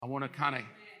want to kind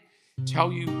of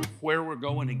tell you where we're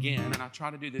going again, and I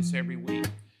try to do this every week.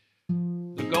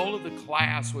 The goal of the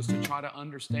class was to try to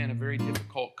understand a very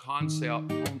difficult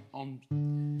concept on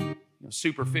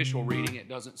superficial reading. It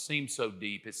doesn't seem so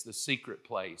deep. It's the secret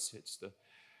place. It's the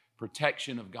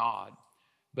protection of God.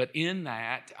 But in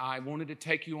that, I wanted to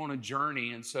take you on a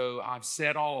journey, and so I've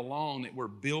said all along that we're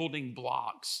building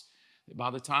blocks. That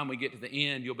by the time we get to the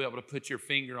end, you'll be able to put your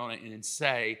finger on it and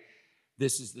say,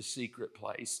 this is the secret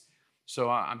place. So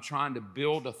I'm trying to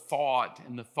build a thought,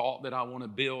 and the thought that I want to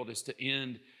build is to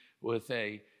end with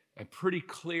a pretty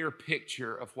clear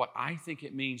picture of what I think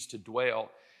it means to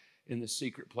dwell in the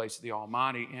secret place of the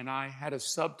Almighty. And I had a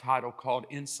subtitle called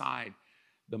Inside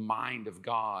the Mind of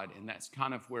God, and that's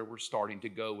kind of where we're starting to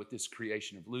go with this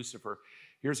creation of Lucifer.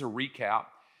 Here's a recap.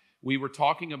 We were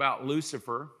talking about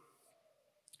Lucifer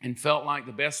and felt like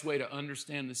the best way to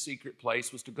understand the secret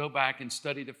place was to go back and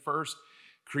study the first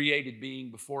created being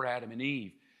before Adam and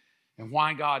Eve, and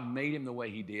why God made him the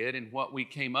way he did. And what we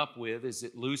came up with is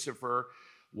that Lucifer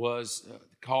was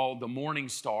called the morning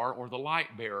star or the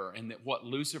light bearer, and that what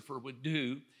Lucifer would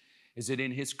do is that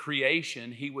in his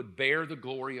creation, he would bear the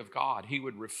glory of God. He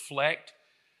would reflect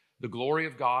the glory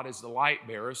of God as the light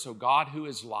bearer. So God, who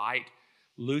is light,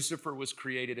 Lucifer was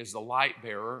created as the light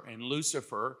bearer, and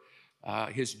Lucifer,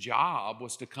 his job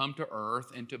was to come to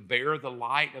earth and to bear the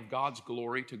light of God's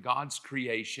glory to God's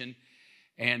creation,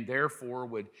 and therefore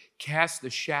would cast the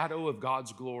shadow of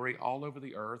God's glory all over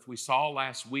the earth. We saw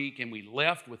last week, and we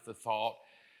left with the thought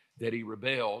that he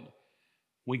rebelled.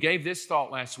 We gave this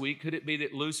thought last week: could it be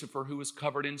that Lucifer, who was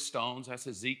covered in stones, that's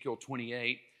Ezekiel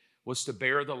 28, was to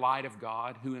bear the light of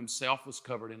God, who himself was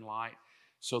covered in light,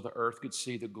 so the earth could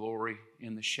see the glory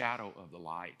in the shadow of the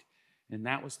light? And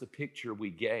that was the picture we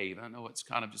gave. I know it's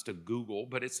kind of just a Google,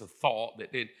 but it's a thought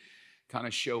that did kind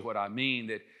of show what I mean,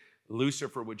 that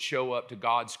Lucifer would show up to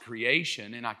God's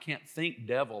creation, and I can't think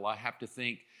devil, I have to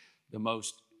think the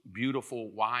most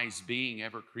beautiful, wise being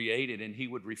ever created, and he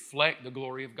would reflect the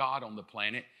glory of God on the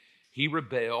planet. He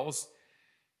rebels,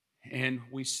 and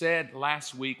we said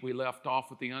last week, we left off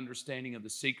with the understanding of the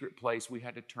secret place. We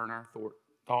had to turn our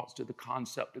thoughts to the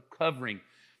concept of covering,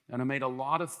 and I made a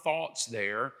lot of thoughts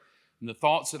there. And the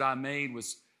thoughts that I made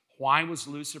was, why was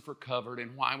Lucifer covered,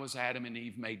 and why was Adam and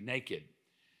Eve made naked?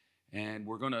 And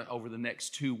we're going to, over the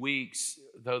next 2 weeks,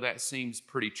 though that seems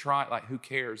pretty trite, like who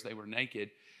cares, they were naked,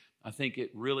 I think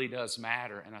it really does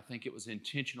matter, and I think it was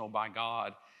intentional by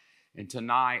God. And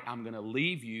tonight, I'm going to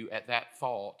leave you at that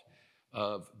thought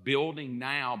of building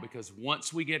now, because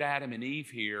once we get Adam and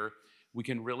Eve here, we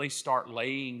can really start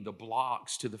laying the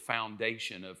blocks to the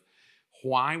foundation of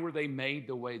why were they made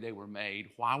the way they were made?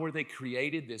 Why were they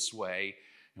created this way?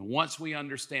 And once we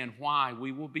understand why,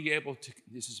 we will be able to,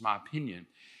 this is my opinion,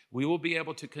 we will be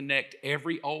able to connect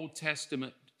every Old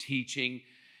Testament teaching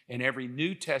and every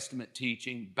New Testament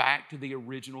teaching back to the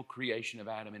original creation of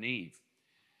Adam and Eve,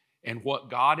 and what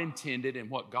God intended and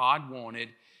what God wanted,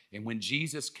 and when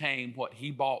Jesus came, what he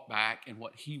bought back and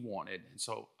what he wanted. And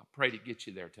so I pray to get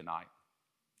you there tonight.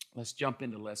 Let's jump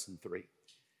into lesson 3.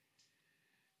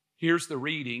 Here's the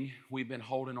reading we've been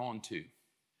holding on to.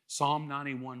 Psalm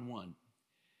 91:1.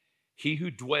 He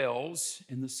who dwells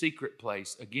in the secret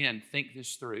place. Again, think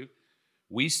this through.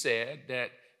 We said that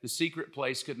the secret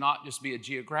place could not just be a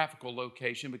geographical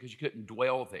location, because you couldn't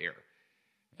dwell there.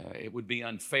 It would be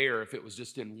unfair if it was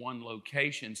just in one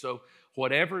location. So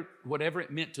whatever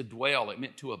it meant to dwell, it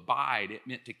meant to abide, it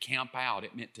meant to camp out,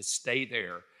 it meant to stay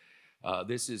there.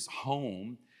 This is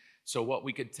home. So what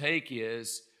we could take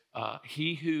is,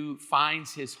 he who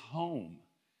finds his home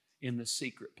in the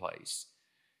secret place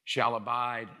shall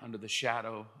abide under the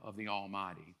shadow of the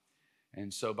Almighty.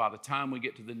 And so by the time we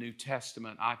get to the New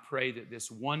Testament, I pray that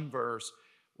this one verse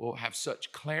will have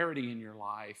such clarity in your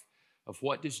life of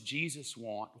what does Jesus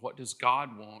want, what does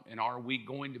God want, and are we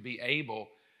going to be able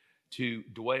to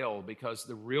dwell? Because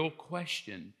the real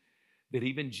question that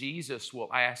even Jesus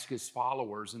will ask his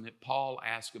followers, and that Paul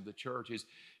asked of the church, is,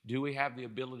 do we have the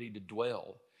ability to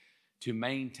dwell, to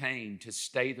maintain, to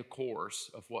stay the course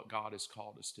of what God has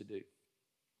called us to do?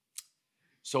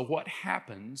 So what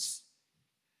happens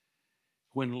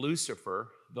when Lucifer,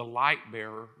 the light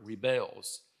bearer,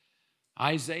 rebels?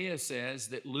 Isaiah says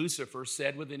that Lucifer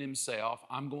said within himself,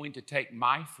 I'm going to take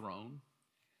my throne,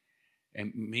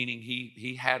 and meaning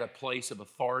he had a place of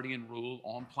authority and rule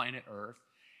on planet Earth,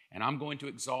 and I'm going to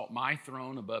exalt my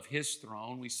throne above his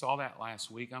throne. We saw that last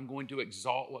week. I'm going to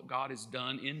exalt what God has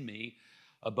done in me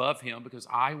above him, because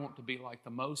I want to be like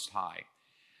the Most High.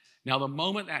 Now, the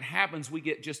moment that happens, we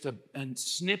get just a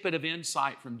snippet of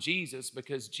insight from Jesus,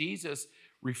 because Jesus,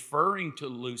 referring to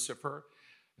Lucifer,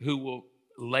 who will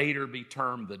later be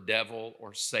termed the devil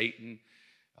or Satan,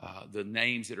 the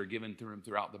names that are given to him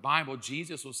throughout the Bible,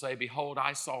 Jesus will say, behold,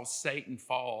 I saw Satan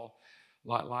fall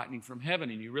like lightning from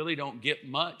heaven. And you really don't get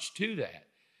much to that.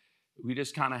 We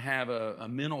just kind of have a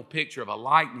mental picture of a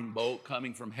lightning bolt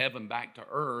coming from heaven back to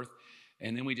earth,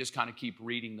 and then we just kind of keep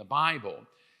reading the Bible.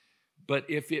 But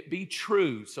if it be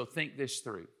true, so think this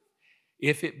through.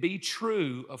 If it be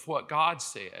true of what God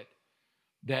said,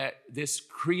 that this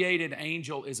created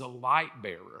angel is a light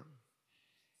bearer,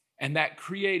 and that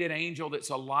created angel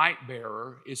that's a light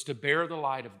bearer is to bear the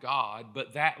light of God,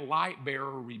 but that light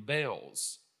bearer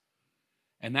rebels.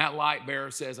 And that light bearer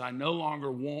says, I no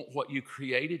longer want what you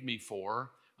created me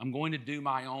for. I'm going to do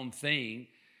my own thing.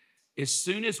 As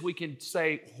soon as we can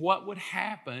say what would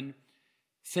happen,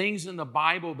 things in the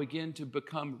Bible begin to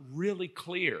become really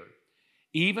clear.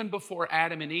 Even before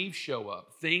Adam and Eve show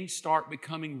up, things start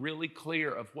becoming really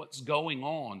clear of what's going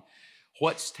on,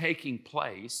 what's taking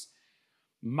place.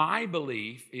 My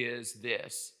belief is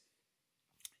this,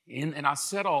 and I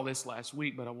said all this last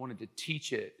week, but I wanted to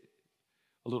teach it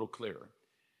a little clearer.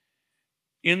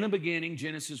 In the beginning,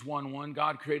 Genesis 1:1,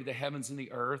 God created the heavens and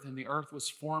the earth was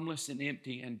formless and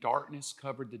empty, and darkness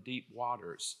covered the deep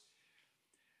waters.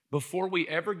 Before we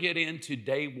ever get into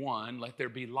day one, let there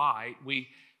be light, we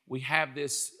have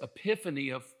this epiphany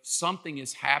of something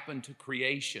has happened to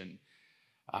creation.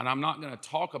 And I'm not going to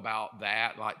talk about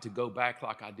that, like to go back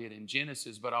like I did in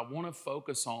Genesis, but I want to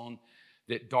focus on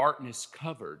that darkness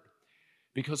covered.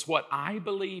 Because what I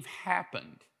believe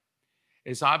happened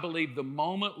is I believe the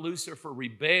moment Lucifer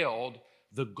rebelled,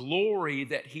 the glory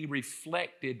that he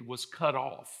reflected was cut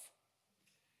off.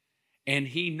 And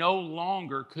he no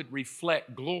longer could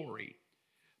reflect glory.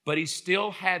 But he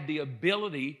still had the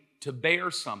ability to bear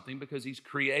something because he's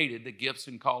created. The gifts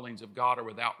and callings of God are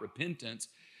without repentance.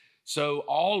 So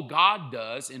all God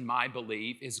does, in my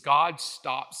belief, is God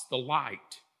stops the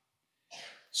light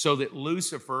so that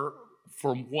Lucifer,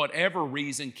 for whatever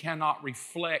reason, cannot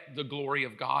reflect the glory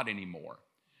of God anymore.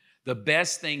 The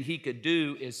best thing he could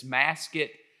do is mask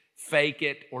it, fake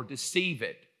it, or deceive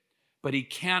it, but he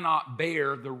cannot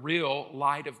bear the real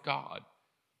light of God.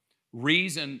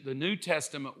 Reason the New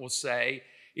Testament will say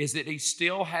is that he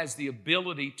still has the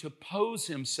ability to pose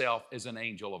himself as an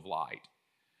angel of light.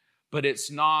 But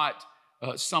it's not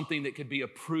something that could be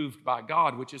approved by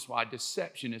God, which is why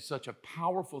deception is such a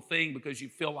powerful thing, because you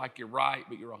feel like you're right,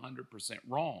 but you're 100%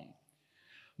 wrong.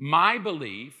 My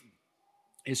belief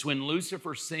is when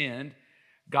Lucifer sinned,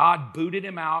 God booted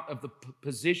him out of the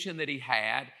position that he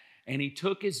had, and he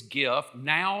took his gift,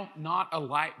 now not a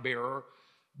light bearer,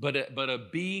 but a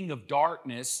being of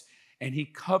darkness, and he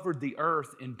covered the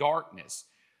earth in darkness.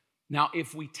 Now,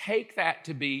 if we take that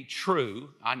to be true,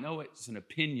 I know it's an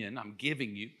opinion I'm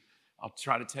giving you. I'll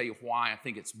try to tell you why I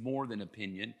think it's more than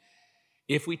opinion.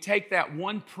 If we take that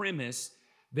one premise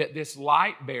that this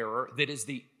light bearer that is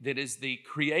the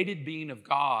created being of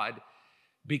God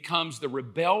becomes the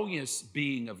rebellious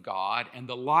being of God, and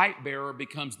the light bearer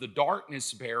becomes the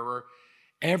darkness bearer,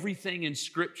 everything in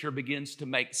Scripture begins to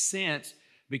make sense,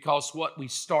 because what we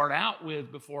start out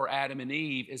with before Adam and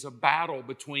Eve is a battle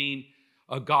between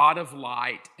a God of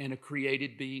light and a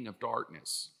created being of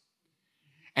darkness.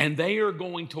 And they are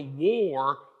going to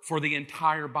war for the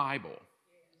entire Bible.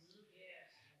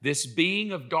 This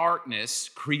being of darkness,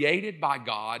 created by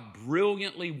God,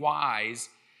 brilliantly wise,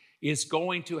 is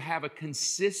going to have a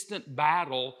consistent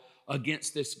battle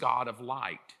against this God of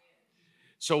light.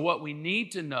 So what we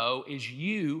need to know is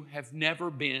you have never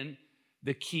been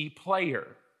the key player.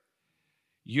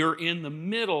 You're in the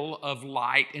middle of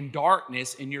light and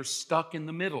darkness, and you're stuck in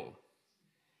the middle.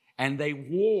 And they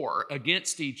war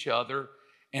against each other,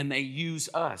 and they use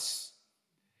us.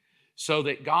 So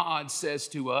that God says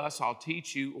to us, I'll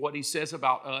teach you what he says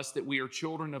about us, that we are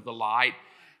children of the light,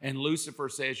 and Lucifer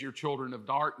says you're children of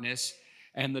darkness,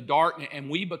 and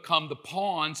we become the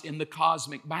pawns in the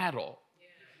cosmic battle.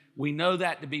 We know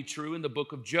that to be true in the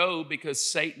book of Job, because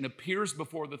Satan appears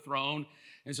before the throne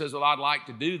and says, well, I'd like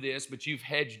to do this, but you've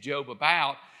hedged Job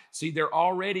about. See, they're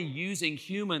already using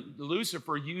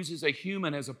Lucifer uses a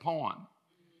human as a pawn.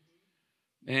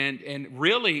 And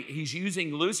really, he's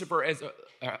using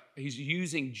he's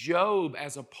using Job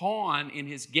as a pawn in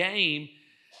his game,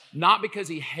 not because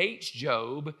he hates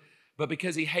Job, but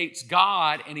because he hates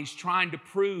God, and he's trying to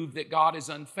prove that God is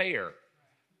unfair.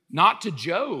 Not to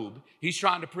Job, he's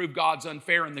trying to prove God's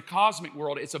unfair in the cosmic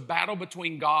world. It's a battle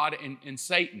between God and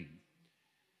Satan.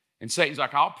 And Satan's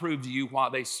like, I'll prove to you why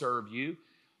they serve you.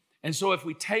 And so if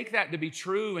we take that to be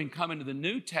true and come into the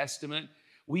New Testament,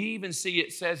 we even see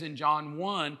it says in John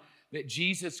 1 that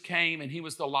Jesus came and he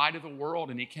was the light of the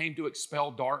world, and he came to expel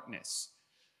darkness.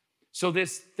 So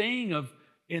this thing of,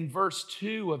 in verse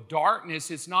 2 of darkness,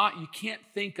 it's not, you can't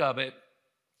think of it.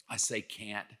 I say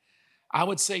can't. I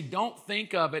would say don't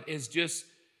think of it as just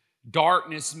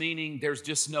darkness, meaning there's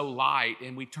just no light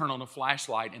and we turn on a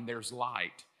flashlight and there's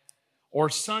light. Or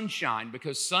sunshine,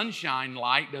 because sunshine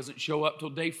light doesn't show up till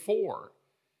day 4.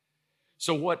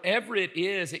 So whatever it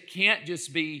is, it can't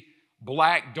just be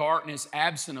black darkness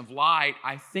absent of light.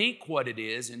 I think what it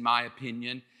is, in my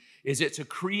opinion, is it's a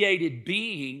created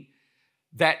being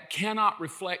that cannot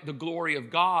reflect the glory of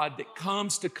God, that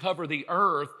comes to cover the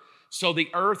earth so the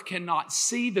earth cannot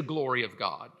see the glory of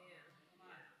God.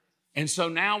 And so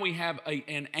now we have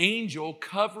an angel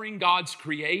covering God's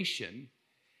creation,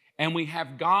 and we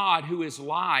have God who is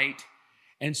light,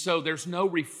 and so there's no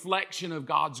reflection of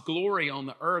God's glory on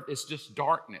the earth. It's just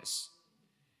darkness.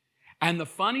 And the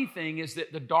funny thing is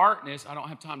that the darkness, I don't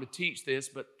have time to teach this,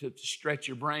 but to stretch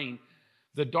your brain,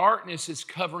 the darkness is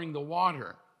covering the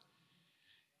water.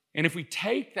 And if we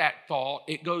take that thought,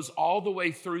 it goes all the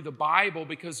way through the Bible,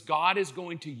 because God is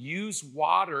going to use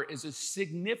water as a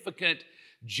significant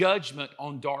judgment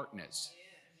on darkness.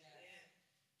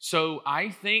 So I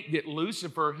think that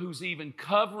Lucifer, who's even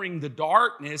covering the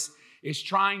darkness, is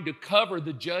trying to cover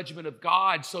the judgment of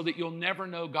God so that you'll never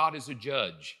know God is a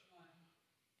judge.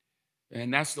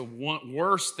 And that's the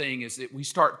worst thing, is that we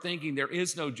start thinking there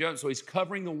is no judge. So he's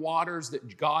covering the waters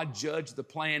that God judged the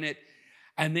planet.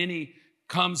 And then he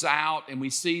comes out and we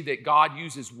see that God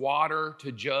uses water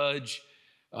to judge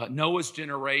Noah's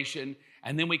generation.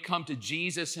 And then we come to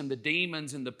Jesus and the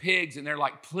demons and the pigs, and they're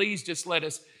like, please just let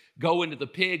us go into the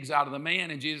pigs out of the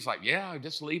man. And Jesus is like, yeah,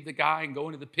 just leave the guy and go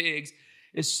into the pigs.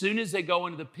 As soon as they go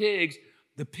into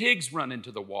the pigs run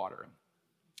into the water,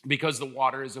 because the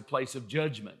water is a place of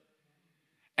judgment.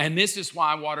 And this is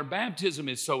why water baptism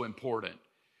is so important,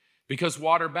 because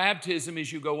water baptism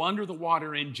is you go under the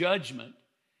water in judgment,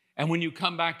 and when you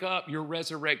come back up, you're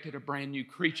resurrected a brand new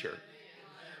creature.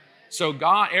 So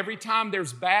God, every time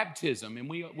there's baptism and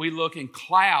we look and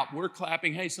clap, we're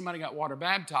clapping, hey, somebody got water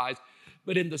baptized.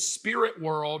 But in the spirit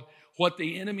world, what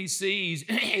the enemy sees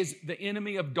is the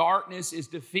enemy of darkness is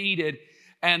defeated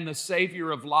and the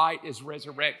Savior of light is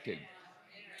resurrected.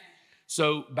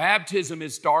 So baptism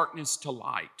is darkness to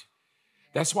light.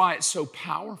 That's why it's so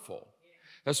powerful.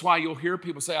 That's why you'll hear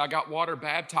people say, I got water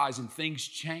baptized and things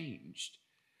changed.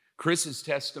 Chris's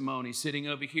testimony sitting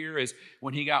over here is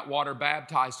when he got water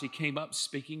baptized, he came up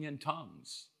speaking in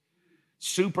tongues.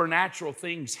 Supernatural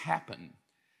things happen.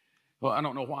 Well, I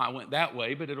don't know why I went that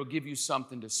way, but it'll give you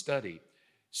something to study.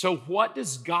 So what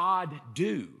does God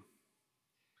do?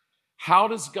 How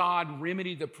does God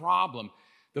remedy the problem?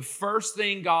 The first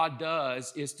thing God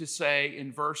does is to say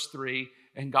in verse 3,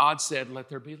 and God said, let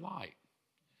there be light.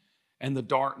 And the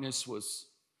darkness was.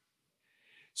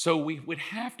 So we would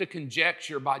have to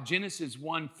conjecture by Genesis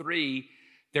 1:3,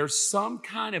 there's some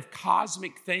kind of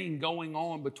cosmic thing going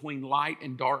on between light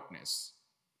and darkness.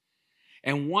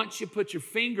 And once you put your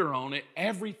finger on it,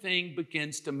 everything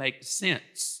begins to make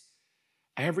sense.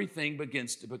 Everything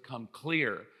begins to become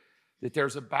clear that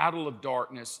there's a battle of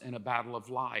darkness and a battle of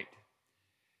light.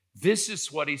 This is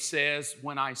what he says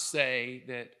when I say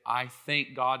that I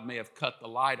think God may have cut the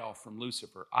light off from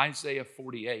Lucifer. Isaiah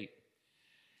 48.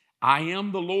 I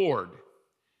am the Lord,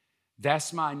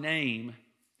 that's my name,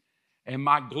 and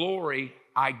my glory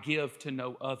I give to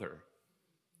no other.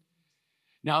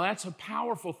 Now that's a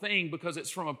powerful thing because it's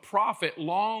from a prophet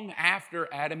long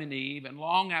after Adam and Eve and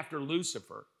long after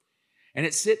Lucifer. And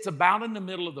it sits about in the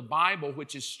middle of the Bible,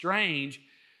 which is strange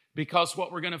because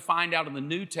what we're going to find out in the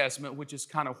New Testament, which is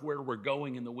kind of where we're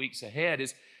going in the weeks ahead,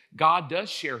 is God does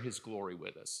share his glory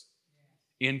with us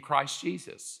in Christ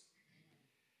Jesus.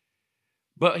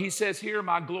 But he says here,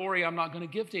 my glory I'm not going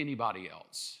to give to anybody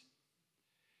else.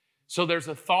 So there's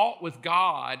a thought with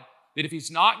God that if he's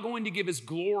not going to give his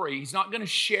glory, he's not going to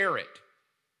share it.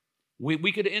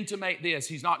 We could intimate this.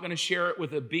 He's not going to share it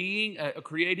with a being, a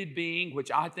created being,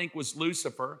 which I think was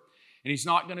Lucifer, and he's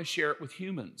not going to share it with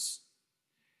humans.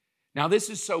 Now, this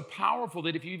is so powerful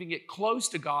that if you even get close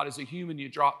to God as a human, you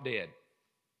drop dead.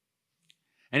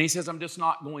 And he says, I'm just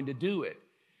not going to do it.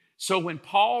 So when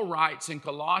Paul writes in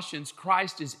Colossians,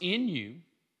 Christ is in you,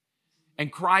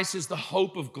 and Christ is the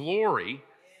hope of glory,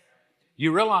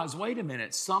 you realize, wait a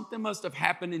minute, something must have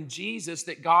happened in Jesus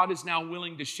that God is now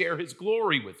willing to share his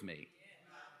glory with me.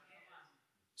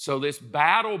 So this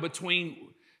battle between,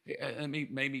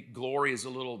 maybe glory is a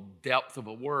little depth of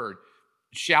a word,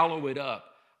 shallow it up.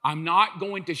 I'm not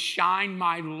going to shine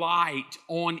my light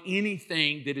on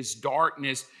anything that is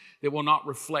darkness that will not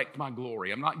reflect my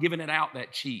glory. I'm not giving it out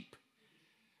that cheap.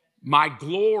 My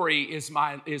glory is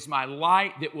my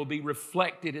light that will be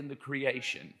reflected in the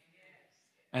creation.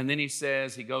 And then he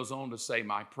goes on to say,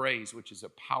 my praise, which is a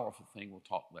powerful thing. We'll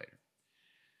talk later.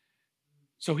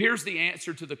 So here's the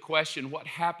answer to the question, what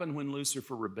happened when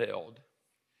Lucifer rebelled?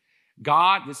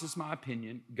 God, this is my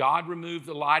opinion, God removed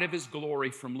the light of his glory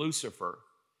from Lucifer.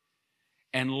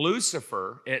 And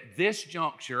Lucifer, at this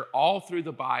juncture, all through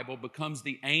the Bible, becomes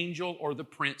the angel or the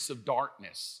prince of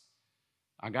darkness.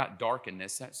 I got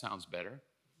darkness, that sounds better.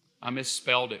 I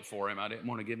misspelled it for him. I didn't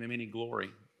want to give him any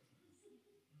glory.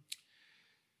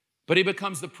 But he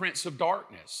becomes the prince of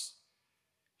darkness.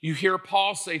 You hear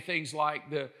Paul say things like,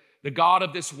 the God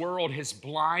of this world has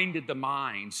blinded the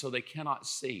mind so they cannot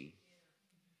see.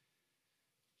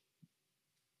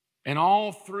 And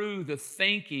all through the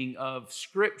thinking of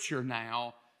Scripture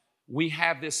now, we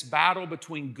have this battle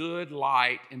between good,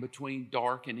 light, and between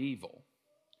dark and evil.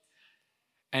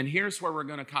 And here's where we're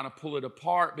going to kind of pull it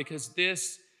apart, because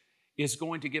this is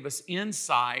going to give us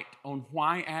insight on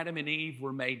why Adam and Eve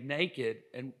were made naked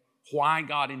and why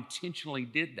God intentionally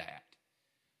did that.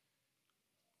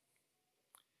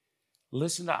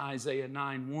 Listen to Isaiah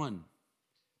 9:1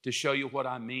 to show you what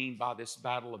I mean by this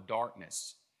battle of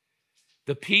darkness.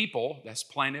 The people, that's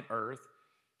planet Earth,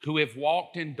 who have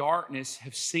walked in darkness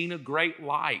have seen a great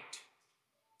light.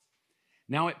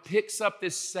 Now it picks up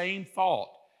this same thought.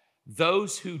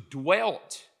 Those who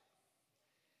dwelt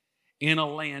in a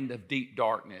land of deep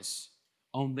darkness,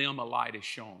 on them a light is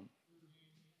shone.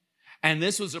 And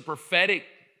this was a prophetic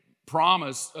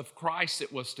promise of Christ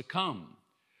that was to come.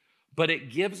 But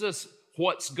it gives us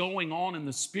what's going on in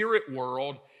the spirit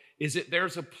world is that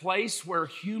there's a place where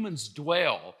humans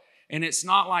dwell. And it's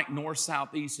not like north,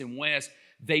 south, east, and west.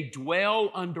 They dwell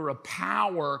under a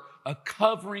power, a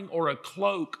covering, or a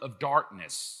cloak of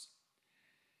darkness.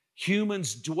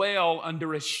 Humans dwell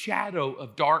under a shadow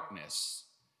of darkness.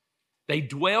 They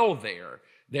dwell there.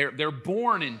 They're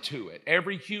born into it.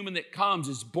 Every human that comes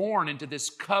is born into this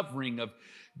covering of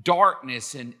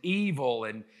darkness and evil.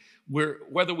 And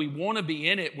whether we want to be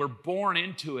in it, we're born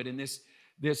into it in this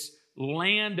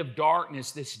land of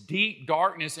darkness, this deep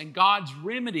darkness. And God's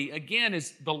remedy, again,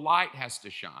 is the light has to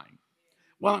shine.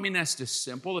 Well, I mean, that's just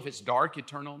simple. If it's dark, you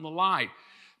turn on the light.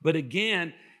 But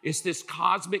again, it's this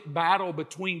cosmic battle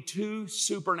between two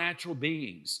supernatural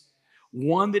beings.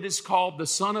 One that is called the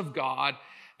Son of God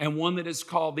and one that is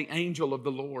called the angel of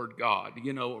the Lord God.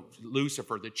 You know,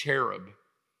 Lucifer, the cherub,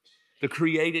 the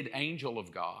created angel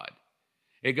of God.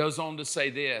 It goes on to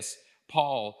say this,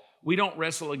 Paul, we don't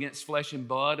wrestle against flesh and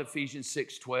blood, Ephesians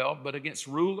 6:12, but against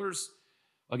rulers,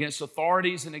 against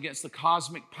authorities, and against the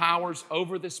cosmic powers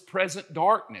over this present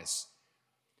darkness.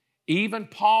 Even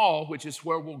Paul, which is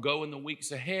where we'll go in the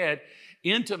weeks ahead,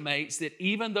 intimates that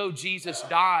even though Jesus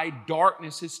died,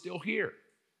 darkness is still here.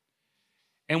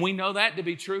 And we know that to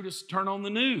be true. Just turn on the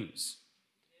news.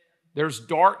 There's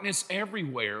darkness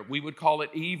everywhere. We would call it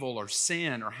evil or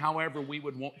sin or however we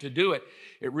would want to do it.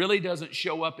 It really doesn't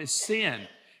show up as sin.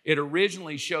 It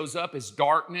originally shows up as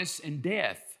darkness and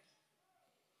death.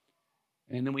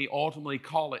 And then we ultimately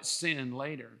call it sin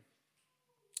later.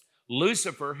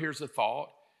 Lucifer, here's a thought,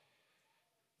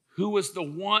 who was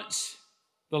once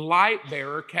the light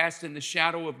bearer cast in the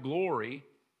shadow of glory,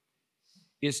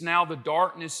 is now the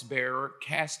darkness bearer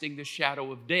casting the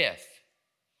shadow of death.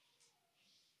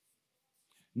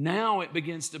 Now it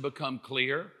begins to become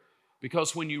clear,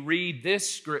 because when you read this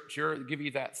scripture, it'll give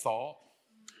you that thought.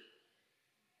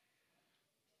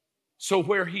 So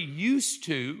where he used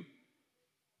to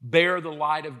bear the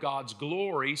light of God's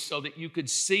glory so that you could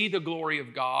see the glory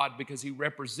of God because he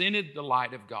represented the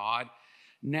light of God,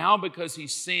 now because he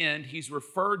sinned, he's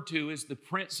referred to as the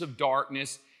prince of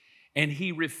darkness, and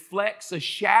he reflects a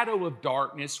shadow of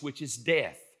darkness, which is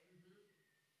death.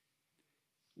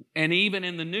 And even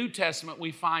in the New Testament,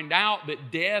 we find out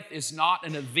that death is not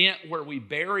an event where we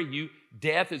bury you.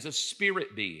 Death is a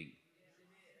spirit being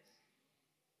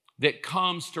that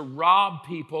comes to rob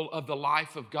people of the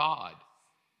life of God.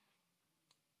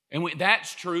 And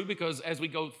that's true because as we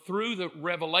go through the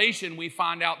Revelation, we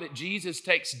find out that Jesus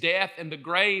takes death and the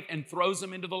grave and throws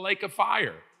them into the lake of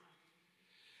fire.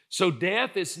 So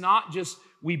death is not just,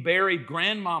 we buried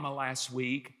grandmama last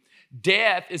week.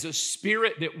 Death is a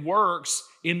spirit that works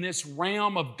in this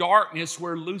realm of darkness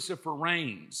where Lucifer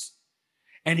reigns.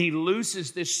 And he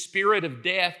looses this spirit of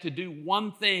death to do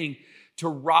one thing, to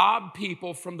rob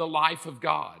people from the life of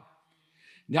God.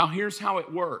 Now here's how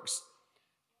it works.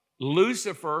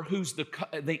 Lucifer, who's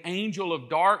the angel of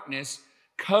darkness,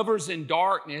 covers in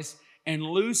darkness and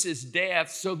looses death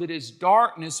so that his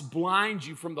darkness blinds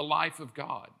you from the life of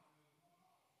God.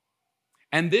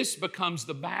 And this becomes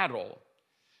the battle,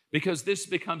 because this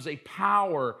becomes a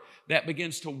power that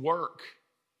begins to work.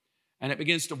 And it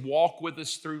begins to walk with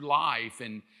us through life.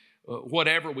 And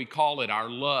whatever we call it, our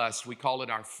lust, we call it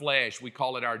our flesh, we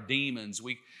call it our demons,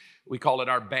 we call it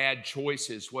our bad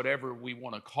choices, whatever we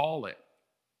want to call it.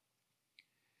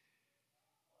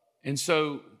 And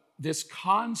so this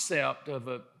concept of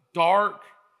a dark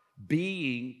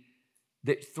being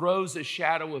that throws a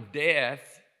shadow of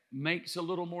death makes a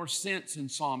little more sense in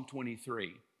Psalm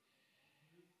 23.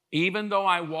 Even though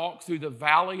I walk through the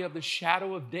valley of the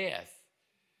shadow of death.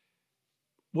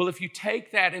 Well, if you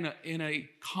take that in a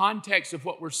context of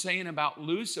what we're saying about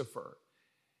Lucifer,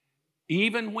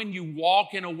 even when you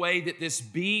walk in a way that this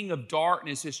being of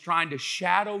darkness is trying to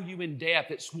shadow you in death,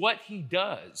 it's what he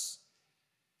does.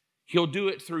 He'll do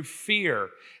it through fear,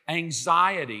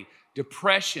 anxiety,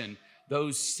 depression,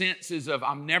 those senses of,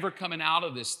 I'm never coming out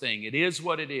of this thing. It is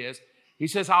what it is. He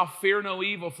says, I'll fear no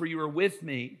evil, for you are with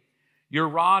me. Your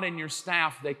rod and your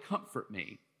staff, they comfort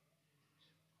me.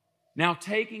 Now,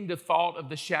 taking the thought of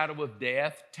the shadow of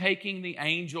death, taking the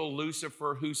angel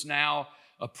Lucifer, who's now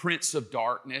a prince of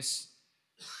darkness,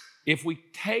 if we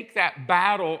take that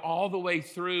battle all the way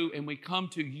through and we come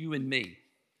to you and me,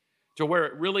 to where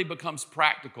it really becomes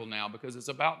practical now, because it's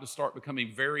about to start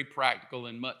becoming very practical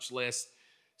and much less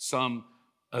some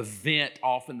event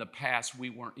off in the past we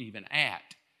weren't even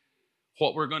at.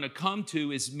 What we're going to come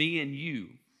to is me and you,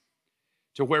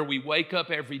 to where we wake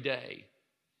up every day.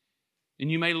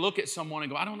 And you may look at someone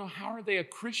and go, I don't know, how are they a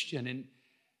Christian? And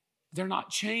they're not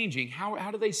changing.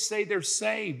 How do they say they're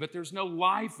saved, but there's no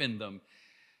life in them?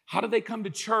 How do they come to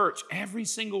church every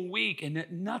single week and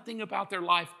that nothing about their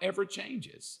life ever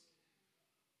changes?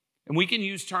 And we can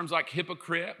use terms like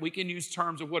hypocrite. We can use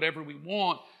terms of whatever we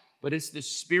want, but it's the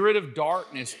spirit of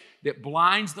darkness that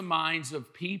blinds the minds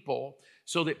of people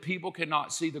so that people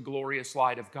cannot see the glorious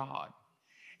light of God.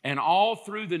 And all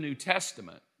through the New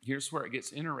Testament, here's where it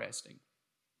gets interesting.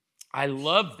 I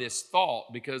love this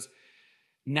thought because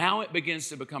now it begins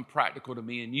to become practical to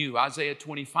me and you. Isaiah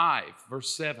 25,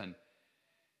 verse 7.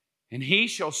 And he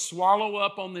shall swallow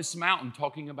up on this mountain,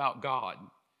 talking about God,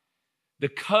 the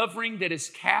covering that is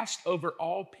cast over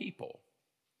all people.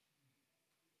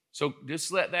 So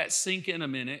just let that sink in a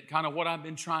minute. Kind of what I've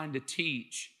been trying to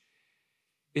teach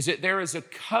is that there is a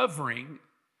covering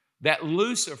that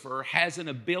Lucifer has an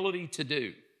ability to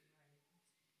do.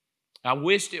 I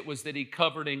wished it was that he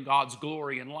covered in God's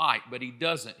glory and light, but he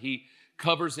doesn't. He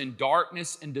covers in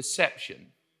darkness and deception.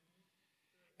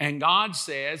 And God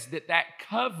says that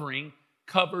covering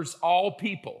covers all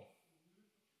people.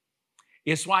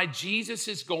 It's why Jesus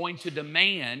is going to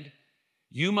demand,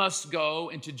 you must go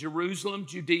into Jerusalem,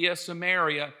 Judea,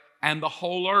 Samaria, and the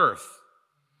whole earth.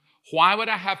 Why would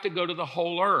I have to go to the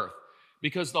whole earth?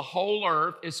 Because the whole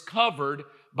earth is covered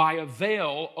by a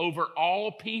veil over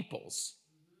all peoples.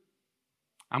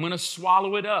 I'm going to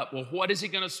swallow it up. Well, what is he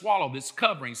going to swallow? This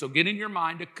covering. So get in your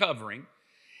mind a covering.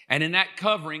 And in that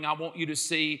covering, I want you to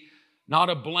see not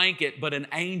a blanket, but an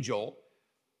angel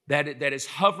that is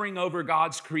hovering over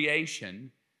God's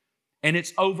creation. And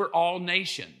it's over all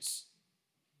nations.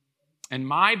 And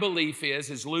my belief is,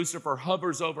 as Lucifer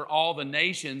hovers over all the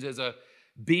nations as a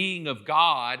being of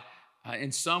God,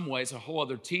 in some ways, a whole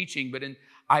other teaching, but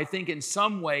I think in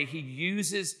some way he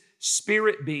uses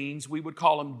spirit beings, we would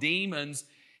call them demons,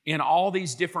 in all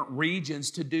these different regions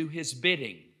to do his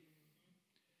bidding.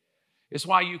 It's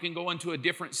why you can go into a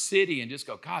different city and just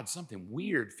go, God, something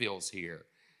weird feels here.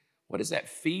 What is that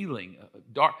feeling?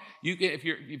 Dark. If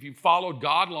you followed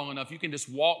God long enough, you can just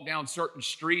walk down certain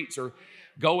streets or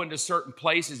go into certain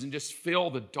places and just feel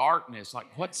the darkness.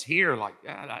 Like, what's here? Like,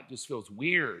 that just feels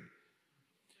weird.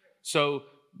 So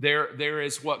there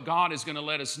is what God is going to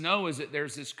let us know is that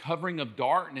there's this covering of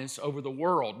darkness over the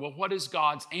world. Well, what is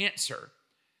God's answer?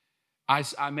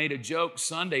 I made a joke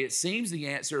Sunday. It seems the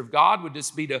answer of God would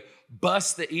just be to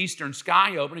bust the eastern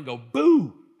sky open and go,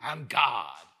 boo, I'm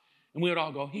God. And we would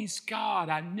all go, he's God,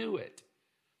 I knew it.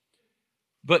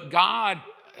 But God,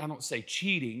 I don't say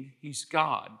cheating, he's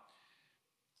God.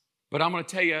 But I'm going to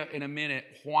tell you in a minute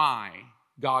why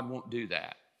God won't do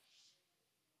that.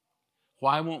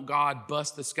 Why won't God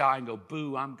bust the sky and go,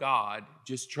 boo, I'm God.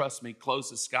 Just trust me, close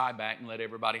the sky back and let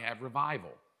everybody have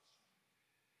revival.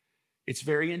 It's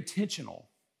very intentional.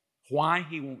 Why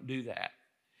he won't do that.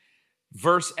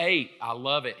 Verse 8, I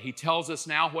love it. He tells us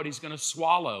now what he's going to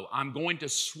swallow. I'm going to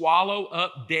swallow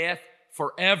up death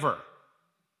forever.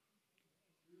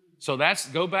 So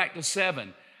go back to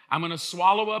 7. I'm going to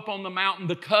swallow up on the mountain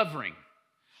the covering.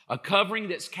 A covering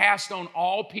that's cast on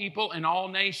all people and all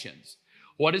nations.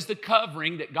 What is the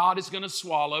covering that God is going to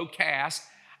swallow, cast?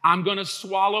 I'm going to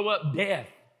swallow up death.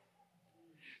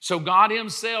 So God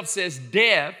himself says,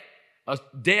 death,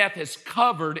 Death has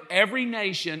covered every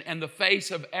nation and the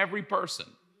face of every person.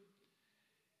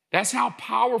 That's how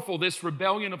powerful this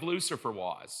rebellion of Lucifer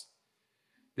was.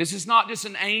 This is not just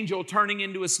an angel turning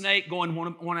into a snake going,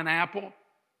 want an apple?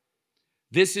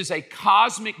 This is a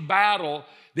cosmic battle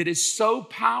that is so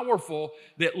powerful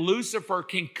that Lucifer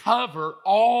can cover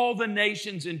all the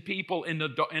nations and people in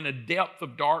a depth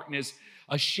of darkness,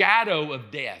 a shadow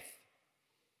of death.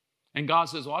 And God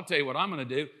says, well, I'll tell you what I'm going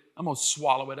to do. I'm going to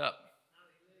swallow it up.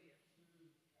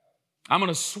 I'm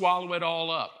going to swallow it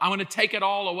all up. I'm going to take it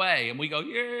all away. And we go,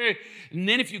 yeah. And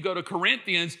then if you go to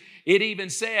Corinthians, it even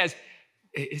says,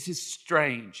 this is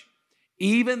strange.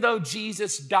 Even though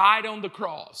Jesus died on the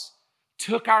cross,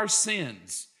 took our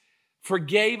sins,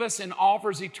 forgave us and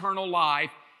offers eternal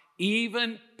life,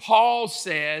 even Paul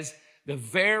says the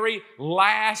very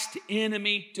last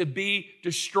enemy to be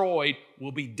destroyed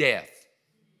will be death.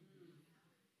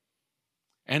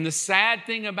 And the sad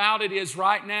thing about it is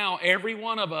right now, every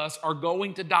one of us are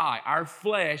going to die. Our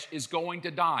flesh is going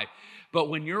to die. But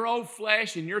when your old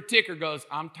flesh and your ticker goes,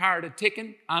 I'm tired of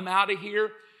ticking, I'm out of here,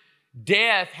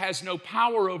 death has no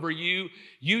power over you.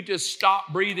 You just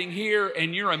stop breathing here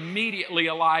and you're immediately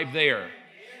alive there.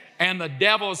 And the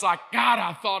devil is like, God,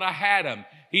 I thought I had him.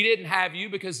 He didn't have you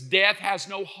because death has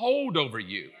no hold over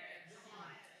you.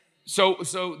 So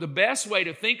the best way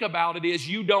to think about it is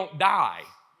you don't die.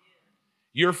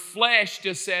 Your flesh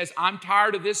just says, I'm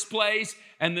tired of this place,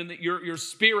 and then your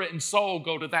spirit and soul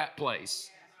go to that place.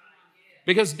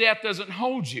 Because death doesn't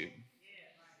hold you.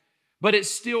 But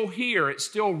it's still here. It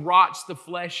still rots the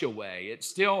flesh away. It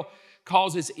still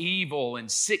causes evil and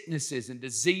sicknesses and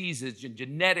diseases and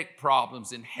genetic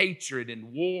problems and hatred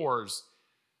and wars.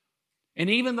 And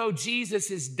even though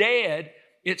Jesus is dead,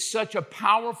 it's such a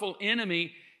powerful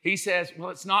enemy. He says, well,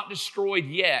 it's not destroyed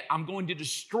yet. I'm going to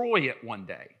destroy it one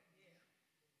day.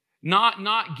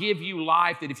 Not give you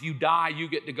life that if you die, you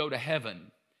get to go to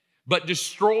heaven, but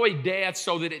destroy death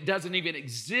so that it doesn't even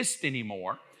exist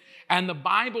anymore. And the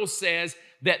Bible says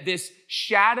that this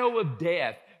shadow of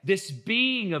death, this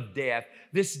being of death,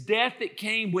 this death that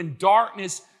came when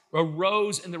darkness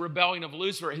arose in the rebellion of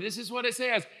Lucifer, this is what it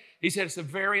says. He said it's the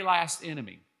very last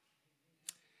enemy.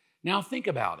 Now think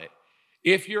about it.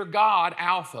 If you're God,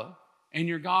 Alpha, and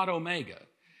you're God, Omega,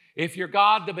 if you're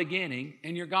God, the beginning,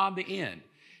 and you're God, the end,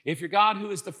 if you're God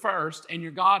who is the first and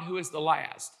you're God who is the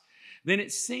last, then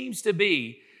it seems to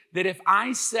be that if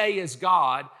I say as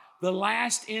God, the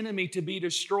last enemy to be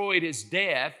destroyed is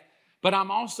death, but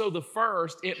I'm also the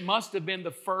first, it must have been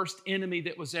the first enemy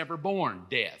that was ever born,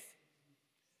 death.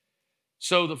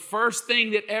 So the first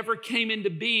thing that ever came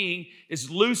into being is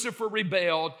Lucifer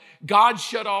rebelled, God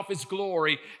shut off his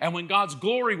glory, and when God's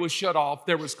glory was shut off,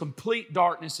 there was complete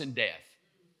darkness and death.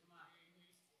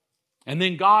 And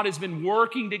then God has been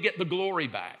working to get the glory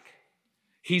back.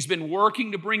 He's been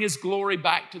working to bring his glory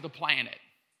back to the planet.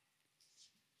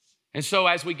 And so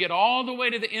as we get all the way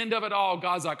to the end of it all,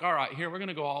 God's like, all right, here, we're going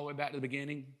to go all the way back to the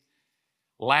beginning.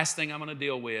 Last thing I'm going to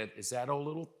deal with is that old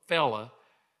little fella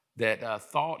that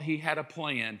thought he had a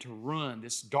plan to run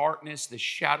this darkness, this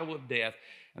shadow of death.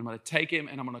 And I'm going to take him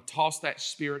and I'm going to toss that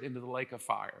spirit into the lake of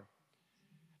fire.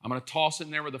 I'm going to toss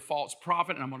him there with a false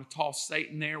prophet, and I'm going to toss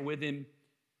Satan there with him.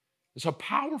 It's a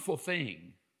powerful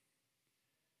thing.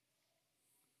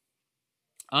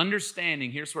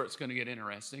 Understanding, here's where it's going to get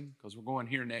interesting, because we're going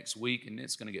here next week and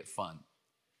it's going to get fun,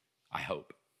 I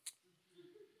hope.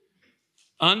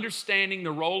 Understanding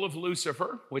the role of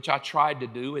Lucifer, which I tried to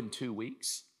do in 2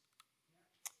 weeks.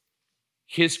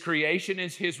 His creation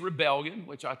is his rebellion,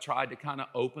 which I tried to kind of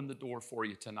open the door for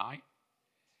you tonight.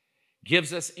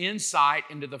 Gives us insight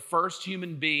into the first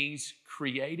human beings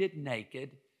created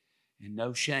naked and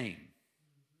no shame.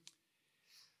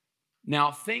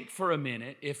 Now think for a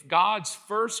minute, if God's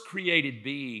first created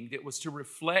being that was to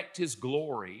reflect his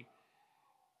glory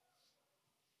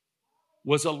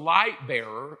was a light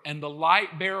bearer, and the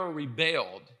light bearer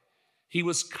rebelled, he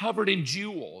was covered in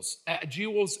jewels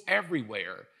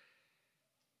everywhere,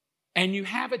 and you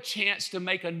have a chance to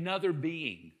make another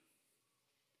being.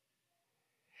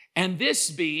 And this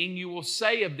being, you will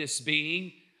say of this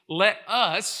being, let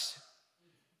us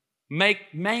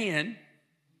make man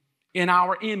in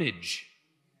our image.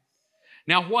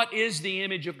 Now, what is the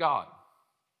image of God?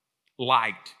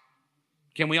 Light.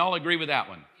 Can we all agree with that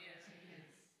one?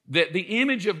 That the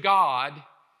image of God,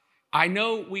 I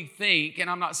know we think, and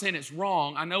I'm not saying it's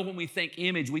wrong, I know when we think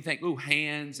image, we think, ooh,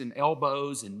 hands and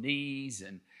elbows and knees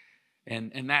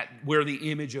and that we're the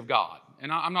image of God.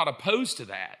 And I'm not opposed to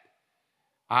that.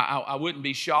 I wouldn't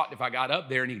be shocked if I got up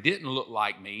there and he didn't look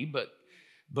like me,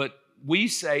 but we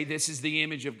say this is the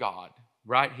image of God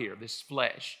right here, this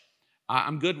flesh.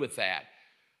 I'm good with that.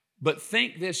 But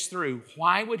think this through.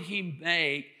 Why would he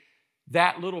make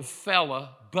that little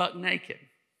fella buck naked?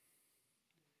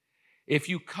 If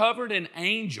you covered an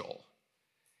angel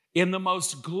in the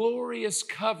most glorious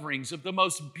coverings of the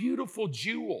most beautiful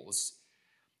jewels,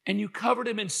 and you covered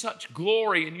him in such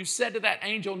glory, and you said to that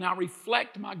angel, now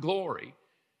reflect my glory.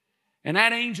 And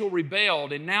that angel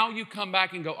rebelled, and now you come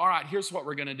back and go, all right, here's what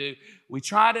we're going to do. We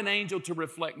tried an angel to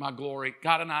reflect my glory,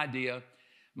 got an idea.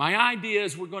 My idea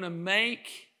is we're going to make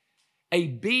a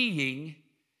being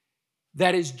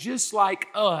that is just like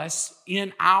us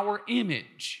in our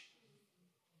image.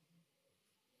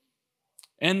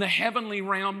 And the heavenly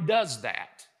realm does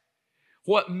that.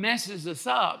 What messes us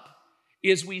up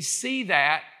is we see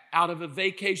that out of a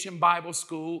Vacation Bible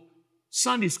School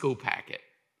Sunday school packet.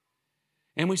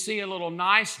 And we see a little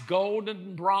nice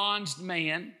golden bronzed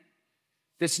man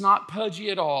that's not pudgy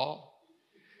at all,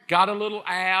 got a little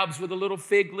abs with a little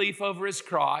fig leaf over his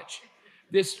crotch,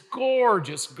 this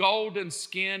gorgeous golden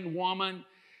skinned woman.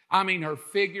 I mean, her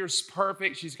figure's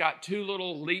perfect. She's got 2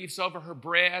 little leaves over her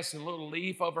breast and a little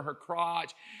leaf over her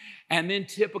crotch. And then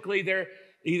typically they're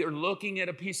either looking at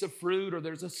a piece of fruit or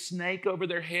there's a snake over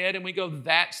their head, and we go,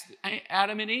 that's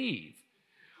Adam and Eve.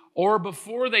 Or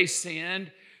before they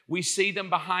sinned, we see them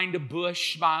behind a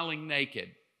bush smiling naked.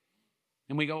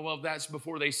 And we go, well, that's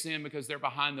before they sin because they're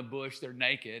behind the bush, they're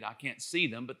naked. I can't see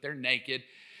them, but they're naked.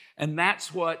 And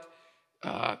that's what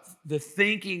the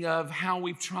thinking of how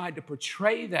we've tried to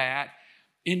portray that,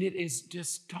 and it is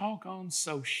just doggone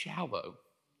so shallow.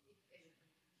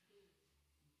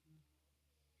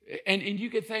 And you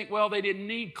could think, well, they didn't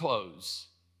need clothes.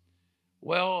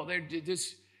 Well,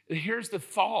 here's the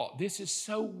thought. This is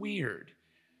so weird.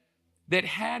 That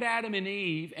had Adam and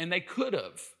Eve, and they could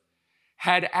have,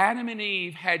 had Adam and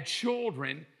Eve had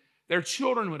children, their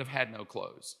children would have had no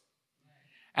clothes.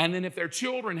 And then if their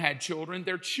children had children,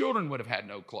 their children would have had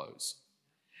no clothes.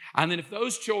 And then if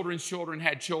those children's children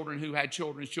had children who had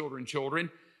children's children,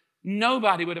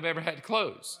 nobody would have ever had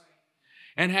clothes.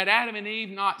 And had Adam and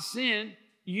Eve not sinned,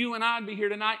 you and I'd be here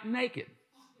tonight naked.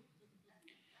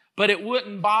 But it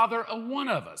wouldn't bother a one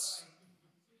of us.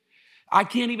 I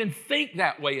can't even think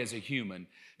that way as a human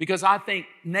because I think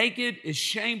naked is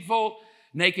shameful,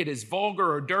 naked is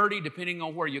vulgar or dirty depending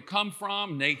on where you come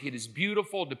from, naked is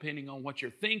beautiful depending on what you're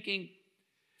thinking.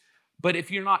 But if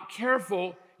you're not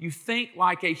careful, you think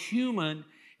like a human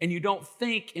and you don't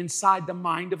think inside the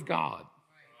mind of God.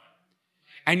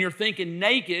 And you're thinking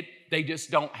naked, they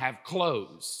just don't have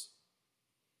clothes.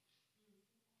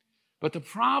 But the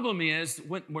problem is,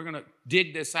 we're going to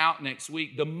dig this out next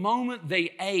week, the moment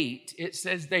they ate, it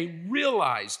says they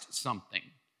realized something.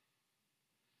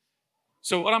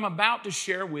 So what I'm about to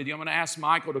share with you, I'm going to ask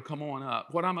Michael to come on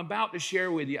up. What I'm about to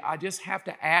share with you, I just have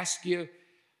to ask you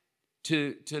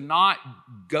to not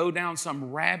go down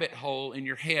some rabbit hole in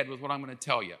your head with what I'm going to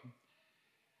tell you.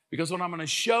 Because what I'm going to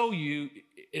show you,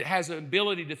 it has an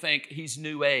ability to think he's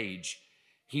New Age.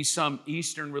 He's some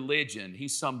Eastern religion.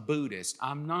 He's some Buddhist.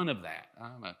 I'm none of that.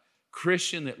 I'm a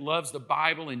Christian that loves the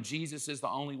Bible, and Jesus is the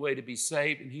only way to be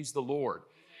saved, and He's the Lord.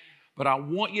 But I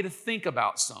want you to think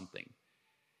about something.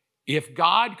 If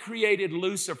God created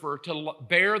Lucifer to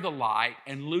bear the light,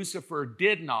 and Lucifer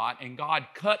did not, and God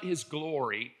cut his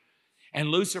glory, and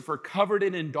Lucifer covered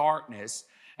it in darkness,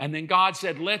 and then God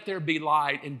said, let there be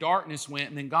light, and darkness went,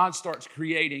 and then God starts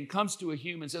creating, comes to a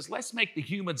human, says, let's make the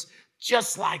humans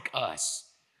just like us.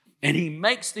 And He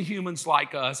makes the humans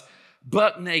like us,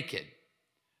 buck naked.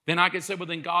 Then I could say, well,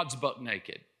 then God's buck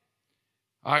naked.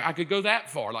 I could go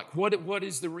that far. Like, what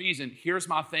is the reason? Here's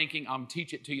my thinking. I'll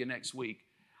teach it to you next week.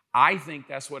 I think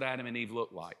that's what Adam and Eve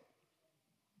looked like.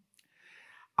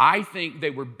 I think they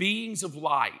were beings of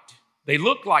light. They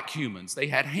looked like humans. They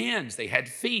had hands. They had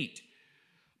feet.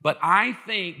 But I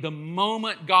think the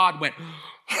moment God went,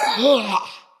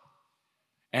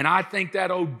 and I think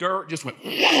that old dirt just went,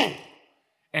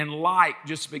 and light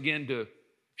just began to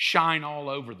shine all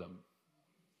over them.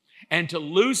 And to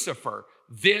Lucifer,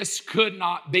 this could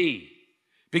not be.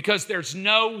 Because there's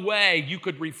no way you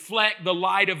could reflect the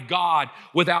light of God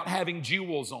without having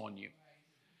jewels on you.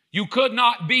 You could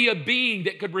not be a being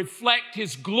that could reflect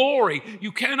His glory.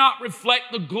 You cannot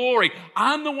reflect the glory.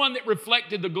 I'm the one that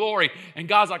reflected the glory. And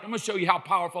God's like, I'm going to show you how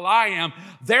powerful I am.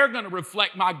 They're going to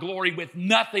reflect my glory with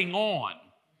nothing on.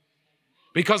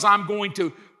 Because I'm going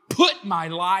to put my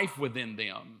life within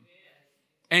them.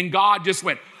 And God just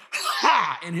went,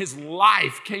 ha! And His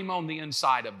life came on the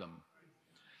inside of them.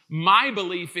 My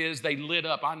belief is they lit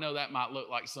up. I know that might look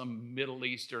like some Middle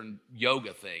Eastern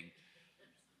yoga thing.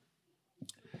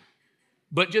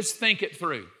 But just think it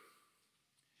through.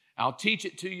 I'll teach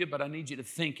it to you, but I need you to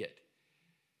think it.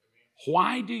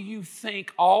 Why do you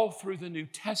think all through the New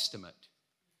Testament,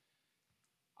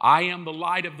 I am the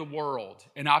light of the world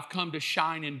and I've come to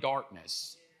shine in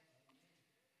darkness?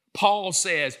 Paul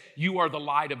says, you are the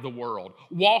light of the world.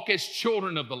 Walk as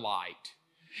children of the light.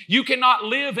 You cannot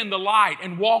live in the light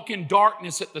and walk in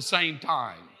darkness at the same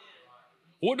time.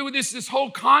 What do this whole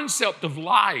concept of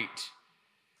light?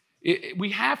 We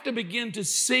have to begin to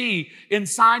see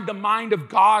inside the mind of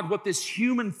God what this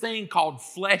human thing called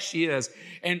flesh is,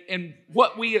 and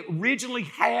what we originally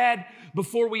had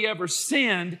before we ever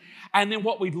sinned, and then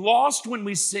what we lost when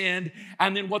we sinned,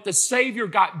 and then what the Savior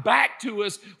got back to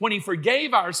us when He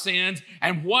forgave our sins,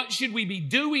 and what should we be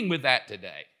doing with that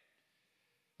today?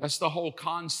 That's the whole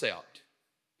concept.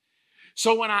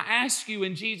 So when I ask you,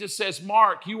 and Jesus says,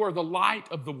 Mark, you are the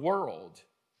light of the world,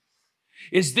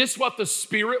 is this what the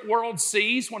spirit world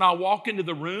sees when I walk into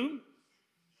the room?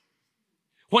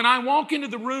 When I walk into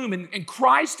the room and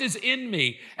Christ is in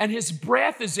me, and His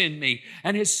breath is in me,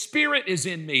 and His Spirit is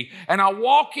in me, and I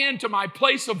walk into my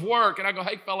place of work and I go,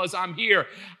 hey fellas, I'm here.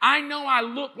 I know I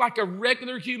look like a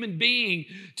regular human being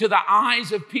to the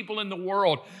eyes of people in the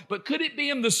world, but could it be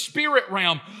in the spirit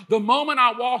realm? The moment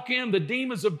I walk in, the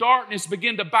demons of darkness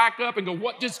begin to back up and go,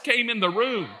 what just came in the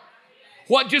room?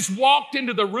 What just walked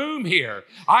into the room here?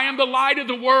 I am the light of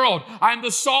the world. I am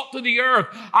the salt of the earth.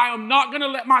 I am not going to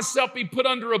let myself be put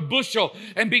under a bushel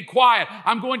and be quiet.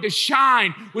 I'm going to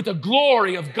shine with the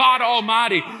glory of God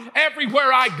Almighty.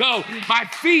 Everywhere I go, my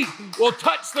feet will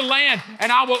touch the land,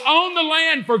 and I will own the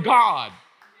land for God.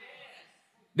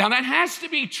 Now that has to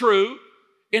be true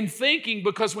in thinking,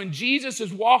 because when Jesus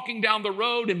is walking down the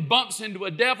road and bumps into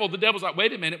a devil, the devil's like,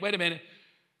 wait a minute.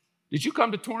 Did you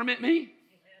come to torment me?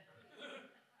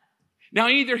 Now,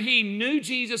 either he knew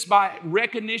Jesus by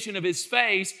recognition of His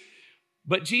face,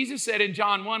 but Jesus said in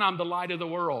John 1, I'm the light of the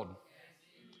world.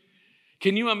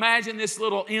 Can you imagine this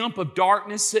little imp of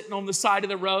darkness sitting on the side of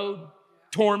the road,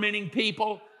 tormenting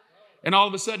people? And all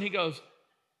of a sudden he goes,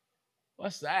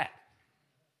 what's that?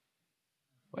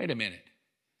 Wait a minute.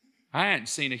 I hadn't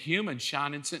seen a human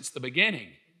shining since the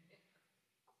beginning.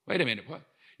 Wait a minute. What?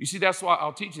 You see, that's why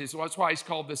I'll teach you this. That's why He's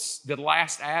called this the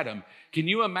last Adam. Can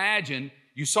you imagine?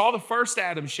 You saw the first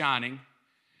Adam shining,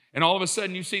 and all of a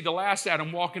sudden you see the last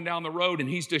Adam walking down the road, and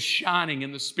he's just shining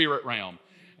in the spirit realm.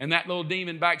 And that little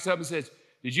demon backs up and says,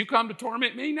 did you come to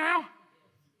torment me now?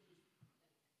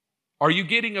 Are you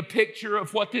getting a picture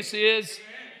of what this is?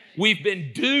 We've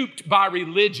been duped by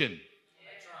religion.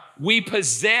 We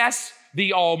possess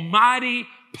the almighty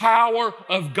power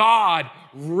of God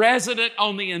resident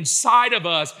on the inside of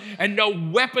us, and no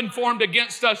weapon formed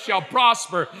against us shall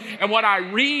prosper. And what I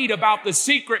read about the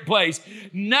secret place,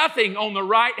 nothing on the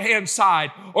right-hand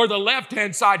side or the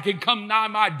left-hand side can come nigh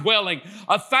my dwelling.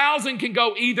 1,000 can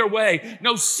go either way.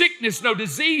 No sickness, no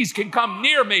disease can come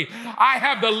near me. I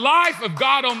have the life of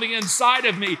God on the inside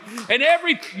of me. And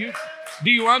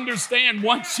do you understand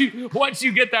once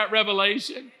you get that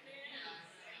revelation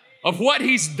of what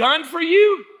He's done for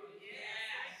you?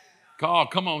 Oh,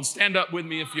 come on, stand up with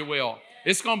me if you will.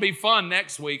 It's going to be fun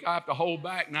next week. I have to hold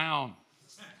back now.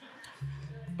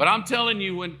 But I'm telling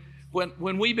you,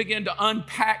 when we begin to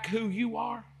unpack who you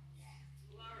are,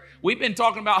 we've been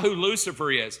talking about who Lucifer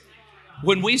is.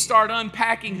 When we start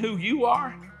unpacking who you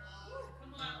are,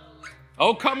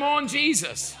 oh, come on,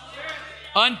 Jesus.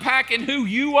 Unpacking who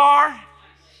you are.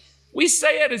 We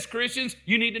say it as Christians,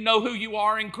 you need to know who you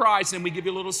are in Christ. And we give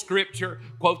you a little scripture,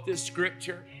 quote this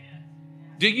scripture.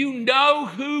 Do you know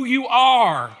who you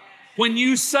are when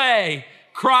you say,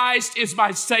 Christ is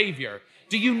my Savior?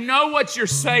 Do you know what you're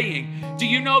saying? Do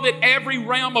you know that every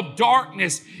realm of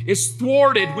darkness is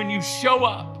thwarted when you show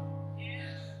up?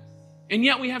 And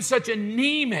yet we have such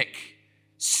anemic,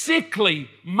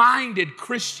 sickly-minded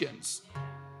Christians.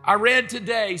 I read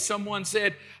today, someone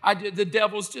said, the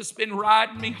devil's just been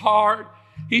riding me hard.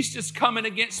 He's just coming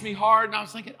against me hard. And I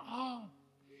was thinking, oh,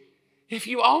 if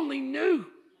you only knew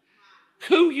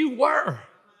who you were.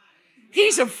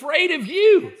 He's afraid of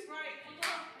you.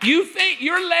 You think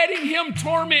you're letting him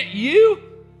torment you?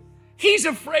 He's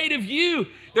afraid of you.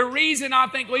 The reason I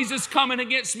think, well, he's just coming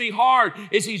against me hard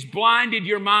is he's blinded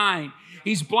your mind.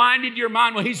 He's blinded your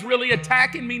mind. Well, he's really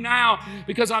attacking me now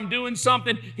because I'm doing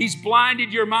something. He's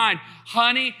blinded your mind.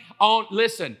 Honey,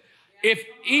 listen,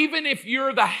 even if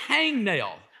you're the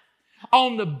hangnail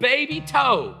on the baby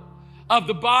toe of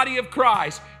the body of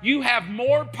Christ, you have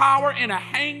more power in a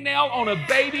hangnail on a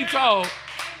baby toe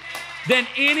than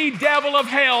any devil of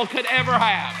hell could ever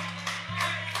have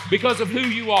because of who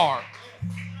you are.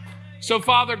 So,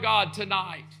 Father God,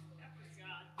 tonight,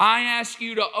 I ask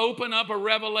you to open up a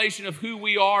revelation of who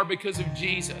we are because of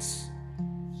Jesus.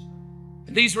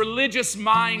 These religious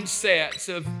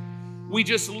mindsets of we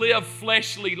just live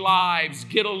fleshly lives,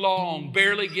 get along,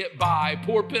 barely get by,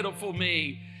 poor pitiful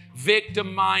me,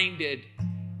 victim-minded,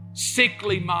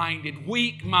 sickly-minded,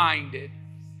 weak-minded.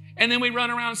 And then we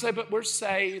run around and say, but we're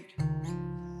saved.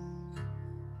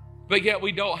 But yet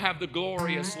we don't have the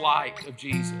glorious light of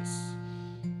Jesus.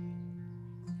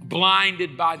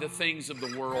 Blinded by the things of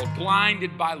the world,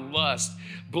 blinded by lust,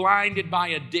 blinded by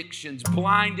addictions,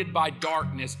 blinded by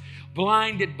darkness,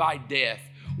 blinded by death,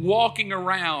 walking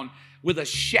around with a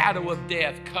shadow of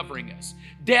death covering us.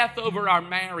 Death over our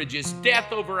marriages,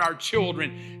 death over our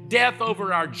children, death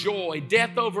over our joy,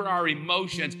 death over our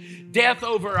emotions, death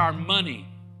over our money.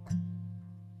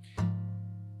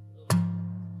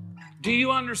 Do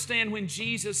you understand when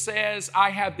Jesus says,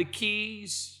 I have the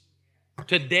keys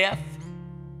to death?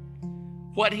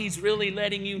 What He's really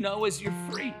letting you know is you're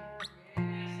free.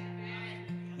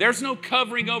 There's no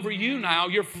covering over you now.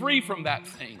 You're free from that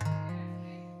thing.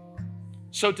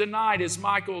 So tonight, as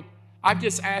Michael, I've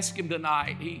just asked him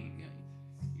tonight, he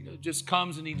just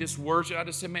comes and he just worships. I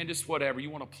just said, man, just whatever. You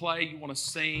want to play, you want to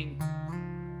sing.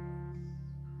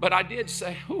 But I did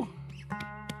say,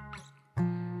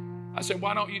 I said,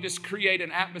 why don't you just create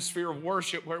an atmosphere of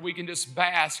worship where we can just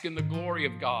bask in the glory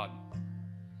of God?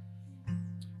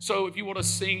 So if you want to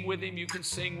sing with Him, you can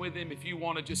sing with Him. If you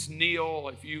want to just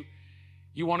kneel, if you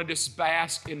want to just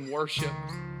bask in worship.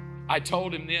 I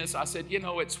told him this. I said,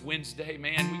 it's Wednesday,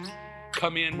 man. We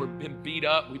come in, we've been beat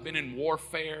up. We've been in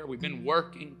warfare. We've been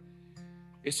working.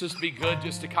 It's just be good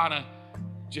just to kind of,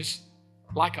 just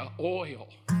like an oil.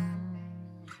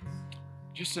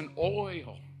 Just an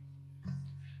oil.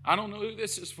 I don't know who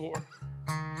this is for,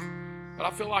 but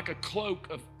I feel like a cloak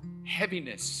of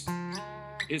heaviness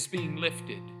is being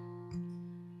lifted.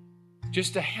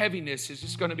 Just a heaviness is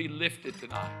just going to be lifted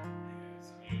tonight.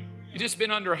 You've just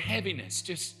been under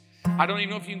heaviness. I don't even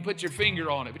know if you can put your finger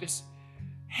on it, but just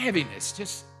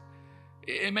heaviness.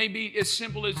 It may be as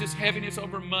simple as just heaviness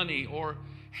over money, or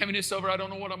heaviness over I don't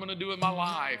know what I'm going to do with my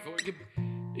life. Or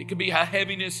it could be a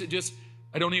heaviness that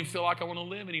I don't even feel like I want to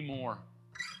live anymore.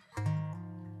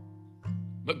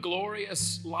 The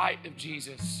glorious light of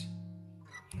Jesus.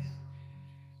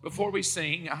 Before we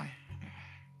sing,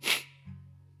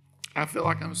 I feel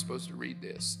like I'm supposed to read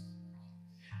this.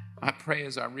 I pray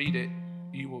as I read it,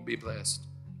 you will be blessed.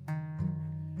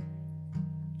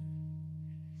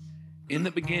 In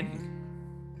the beginning,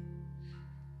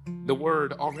 the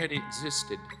Word already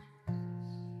existed.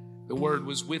 The Word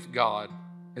was with God,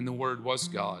 and the Word was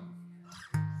God.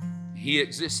 He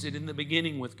existed in the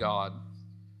beginning with God,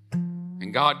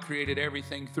 and God created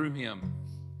everything through Him.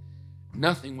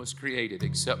 Nothing was created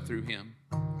except through Him.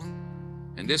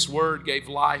 And this Word gave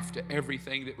life to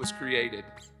everything that was created.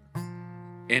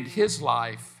 And His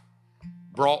life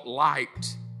brought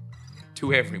light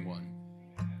to everyone.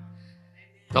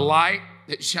 The light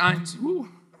that shines,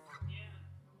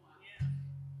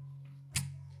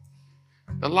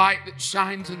 the light that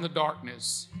shines in the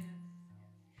darkness.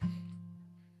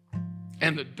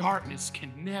 And the darkness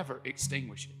can never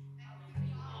extinguish it.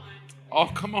 Oh,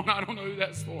 come on, I don't know who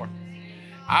that's for.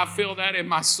 I feel that in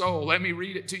my soul. Let me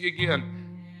read it to you again.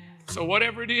 So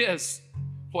whatever it is,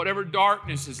 whatever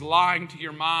darkness is lying to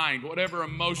your mind, whatever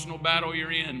emotional battle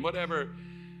you're in, whatever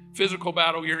physical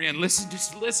battle you're in,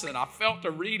 just listen. I felt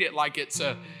to read it like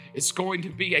it's going to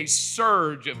be a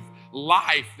surge of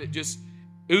life that just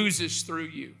oozes through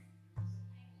you.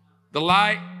 The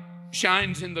light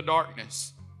shines in the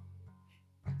darkness.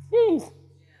 Woo!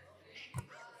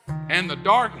 And the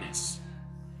darkness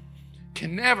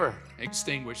can never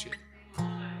extinguish it.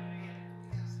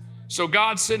 So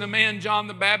God sent a man, John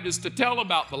the Baptist, to tell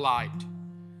about the light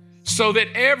so that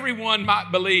everyone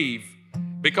might believe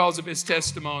because of his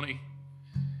testimony.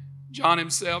 John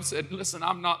himself said, listen,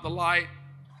 I'm not the light.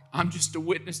 I'm just a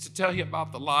witness to tell you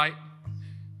about the light.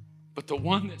 But the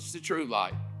one that's the true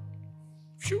light,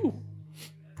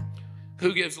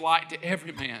 who gives light to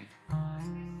every man,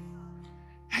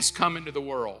 has come into the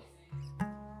world.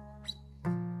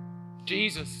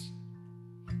 Jesus.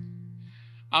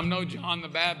 I'm no John the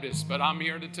Baptist, but I'm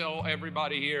here to tell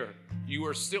everybody here, you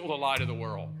are still the light of the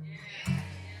world.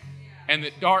 And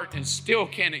that darkness still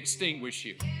can't extinguish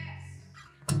you.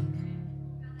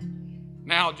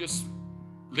 Now just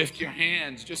lift your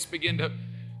hands. Just begin to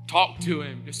talk to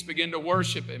Him. Just begin to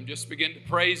worship Him. Just begin to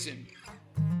praise Him.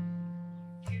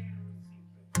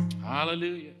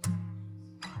 Hallelujah.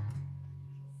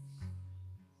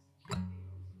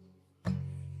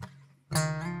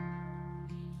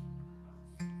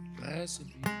 Blessed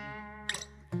be.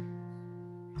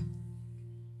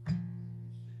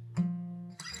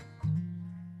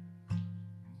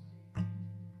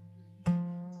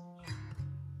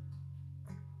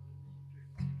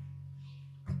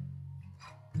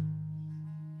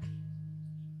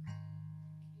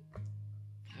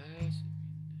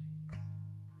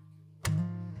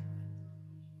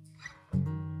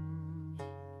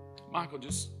 Michael,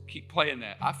 just keep playing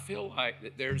that. I feel like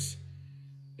that there's,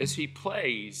 as he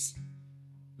plays,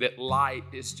 that light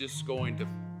is just going to,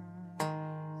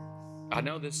 I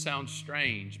know this sounds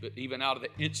strange, but even out of the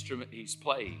instrument he's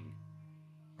playing,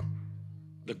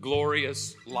 the glory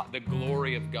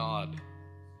of God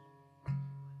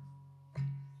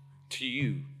to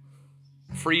you.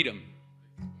 Freedom.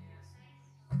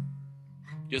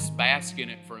 Just bask in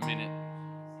it for a minute.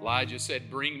 Elijah said,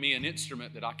 bring me an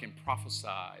instrument that I can prophesy.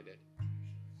 That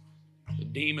the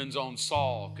demons on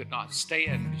Saul could not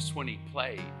stand just when he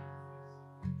played.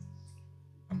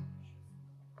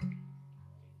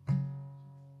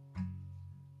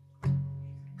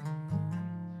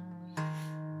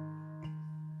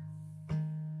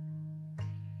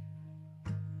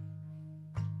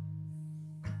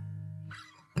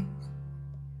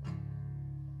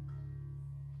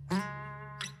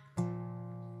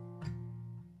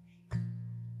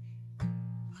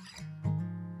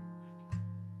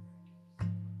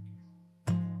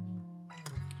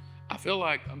 I feel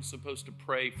like I'm supposed to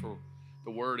pray for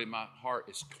the word in my heart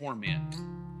is torment.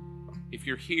 If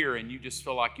you're here and you just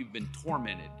feel like you've been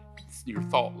tormented, your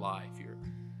thought life,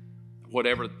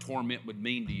 whatever torment would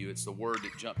mean to you, it's the word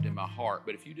that jumped in my heart.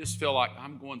 But if you just feel like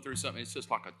I'm going through something, it's just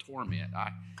like a torment.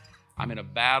 I'm in a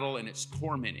battle and it's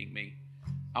tormenting me.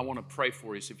 I want to pray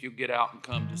for you. So if you get out and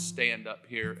come, just stand up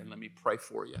here and let me pray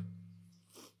for you.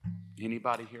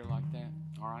 Anybody here like that?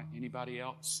 All right. Anybody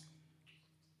else?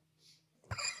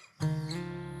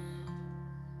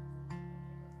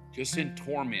 Just in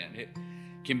torment. It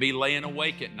can be laying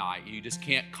awake at night. You just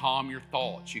can't calm your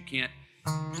thoughts. You can't,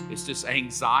 it's just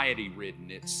anxiety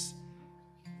ridden.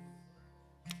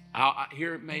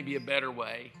 Here may be a better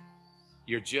way.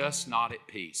 You're just not at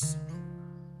peace.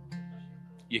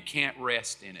 You can't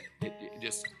rest in it. It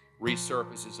just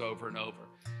resurfaces over and over.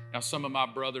 Now, some of my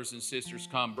brothers and sisters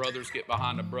come. Brothers get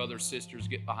behind a brother. Sisters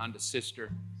get behind a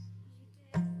sister.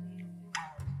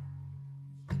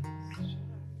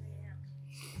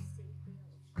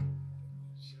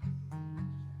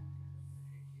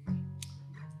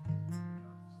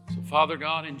 Father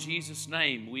God, in Jesus'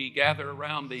 name, we gather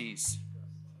around these.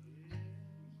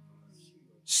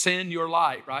 Send your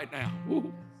light right now.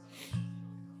 Woo.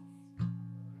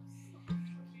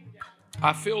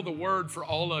 I feel the word for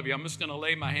all of you. I'm just going to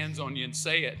lay my hands on you and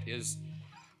say it, is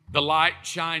the light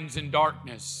shines in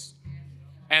darkness,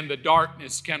 and the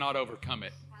darkness cannot overcome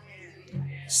it.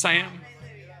 Sam,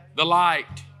 the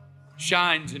light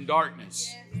shines in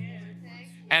darkness,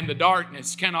 and the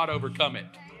darkness cannot overcome it.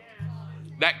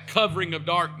 That covering of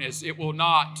darkness, it will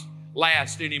not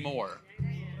last anymore.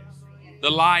 The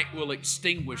light will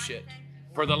extinguish it.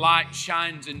 For the light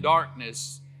shines in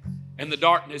darkness, and the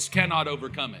darkness cannot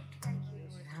overcome it.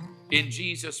 In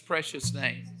Jesus' precious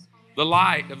name, the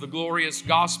light of the glorious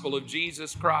gospel of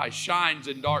Jesus Christ shines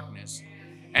in darkness,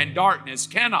 and darkness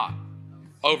cannot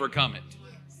overcome it.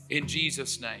 In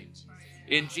Jesus' name.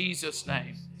 In Jesus'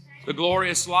 name. The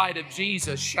glorious light of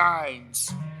Jesus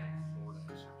shines.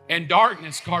 And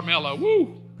darkness, Carmela,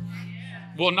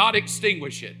 will not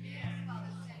extinguish it.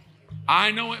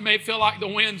 I know it may feel like the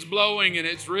wind's blowing and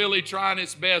it's really trying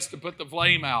its best to put the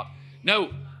flame out.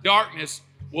 No, darkness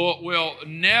will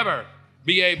never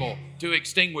be able to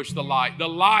extinguish the light. The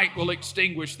light will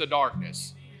extinguish the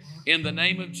darkness. In the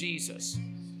name of Jesus.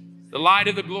 The light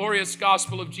of the glorious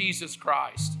gospel of Jesus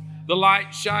Christ. The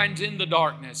light shines in the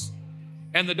darkness,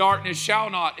 and the darkness shall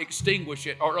not extinguish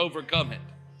it or overcome it.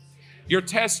 Your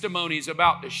testimony is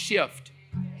about to shift.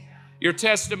 Your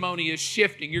testimony is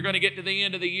shifting. You're going to get to the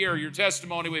end of the year. Your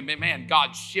testimony will be, man,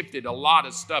 God shifted a lot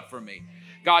of stuff for me.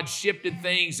 God shifted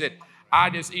things that I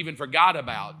just even forgot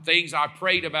about. Things I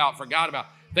prayed about, forgot about.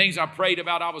 Things I prayed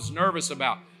about, I was nervous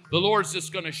about. The Lord's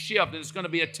just going to shift, and it's going to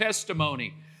be a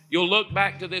testimony. You'll look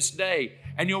back to this day,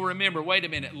 and you'll remember, wait a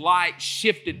minute, light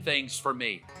shifted things for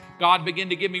me. God began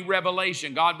to give me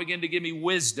revelation. God began to give me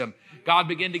wisdom. God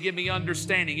began to give me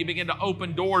understanding. He began to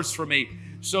open doors for me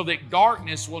so that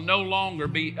darkness will no longer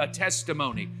be a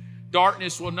testimony.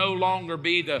 Darkness will no longer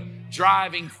be the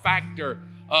driving factor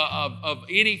of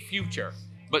any future,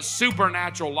 but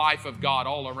supernatural life of God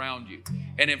all around you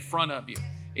and in front of you.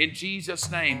 In Jesus'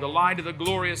 name, the light of the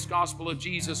glorious gospel of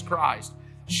Jesus Christ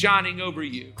shining over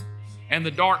you, and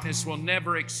the darkness will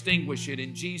never extinguish it.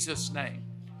 In Jesus' name,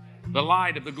 the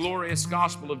light of the glorious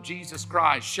gospel of Jesus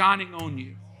Christ shining on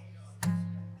you,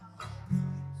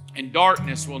 and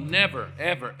darkness will never,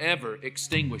 ever, ever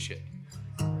extinguish it.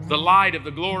 The light of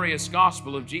the glorious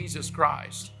gospel of Jesus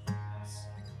Christ,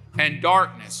 and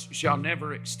darkness shall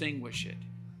never extinguish it.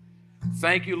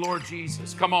 Thank you, Lord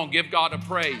Jesus. Come on, give God a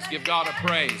praise. Give God a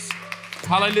praise.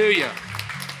 Hallelujah.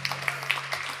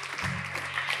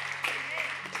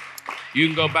 You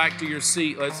can go back to your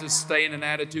seat. Let's just stay in an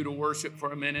attitude of worship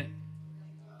for a minute.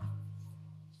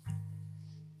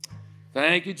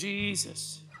 Thank you,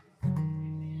 Jesus.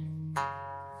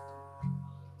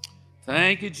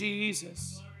 Thank you,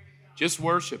 Jesus. Just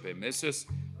worship Him. It's just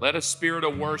let a spirit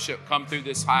of worship come through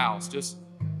this house. Just,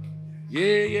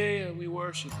 yeah, we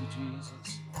worship you,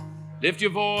 Jesus. Lift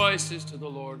your voices to the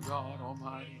Lord God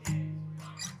Almighty.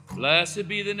 Blessed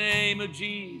be the name of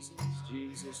Jesus,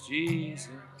 Jesus, Jesus.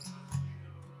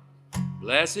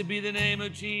 Blessed be the name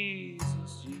of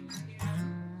Jesus, Jesus.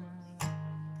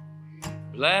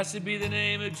 Blessed be the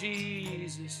name of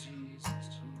Jesus, Jesus,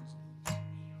 Jesus.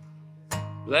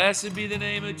 Blessed be the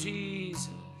name of Jesus.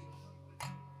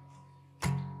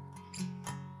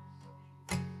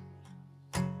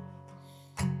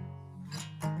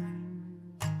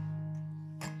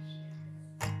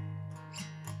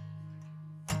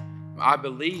 I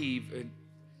believe,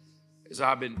 as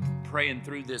I've been praying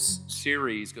through this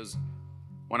series, because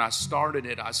when I started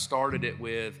it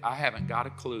with, I haven't got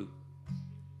a clue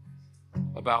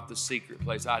about the secret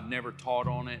place. I'd never taught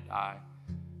on it. I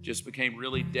just became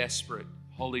really desperate.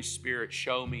 Holy Spirit,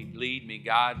 show me, lead me,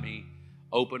 guide me,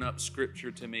 open up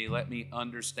Scripture to me, let me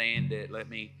understand it.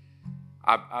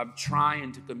 I'm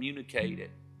trying to communicate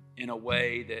it in a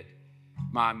way that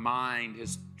my mind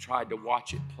has tried to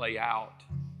watch it play out.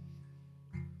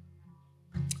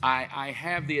 I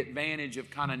have the advantage of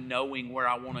kind of knowing where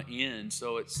I want to end,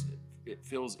 so it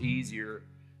feels easier.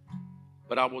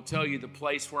 But I will tell you, the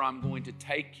place where I'm going to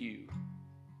take you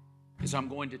is I'm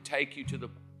going to take you to the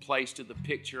place, to the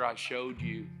picture I showed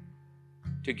you,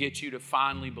 to get you to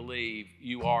finally believe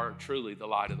you are truly the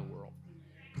light of the world.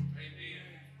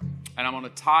 And I'm going to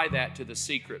tie that to the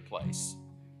secret place.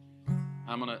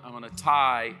 I'm going to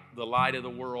tie the light of the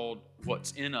world,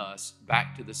 what's in us,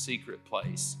 back to the secret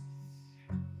place.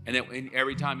 And then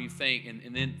every time you think,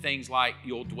 and then things like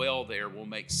you'll dwell there will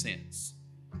make sense.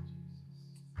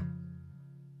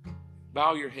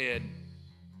 Bow your head.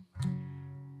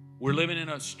 We're living in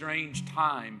a strange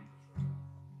time.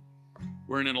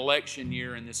 We're in an election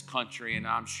year in this country, and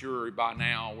I'm sure by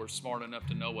now we're smart enough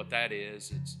to know what that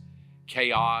is. It's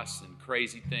chaos and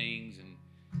crazy things and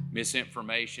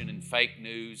misinformation and fake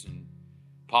news and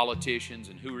politicians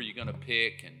and who are you going to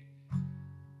pick and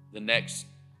the next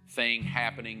thing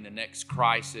happening, the next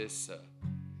crisis,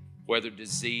 whether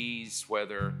disease,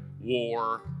 whether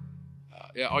war.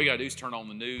 All you got to do is turn on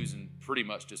the news and pretty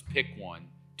much just pick one.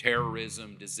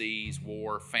 Terrorism, disease,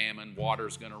 war, famine,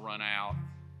 water's going to run out,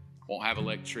 won't have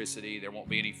electricity, there won't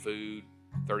be any food,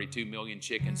 32 million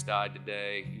chickens died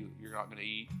today, you're not going to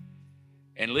eat.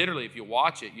 And literally, if you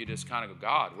watch it, you just kind of go,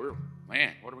 God,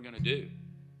 what are we going to do?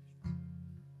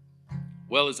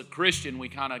 Well, as a Christian, we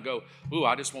kind of go, ooh,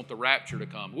 I just want the rapture to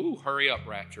come. Ooh, hurry up,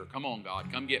 rapture. Come on, God.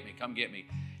 Come get me. Come get me.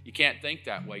 You can't think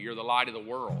that way. You're the light of the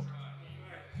world.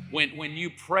 When you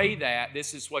pray that,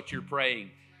 this is what you're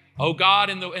praying. Oh, God,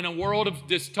 in a world of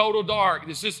this total dark,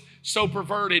 this is so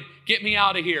perverted, get me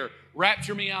out of here.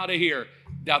 Rapture me out of here.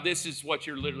 Now, this is what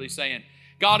you're literally saying.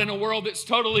 God, in a world that's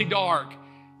totally dark,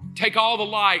 take all the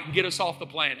light and get us off the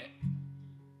planet.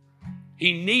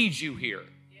 He needs you here.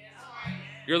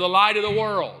 You're the light of the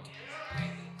world.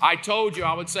 I told you,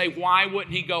 I would say, why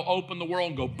wouldn't He go open the world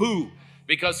and go boo?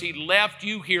 Because He left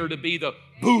you here to be the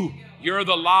boo. You're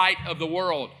the light of the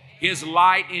world. His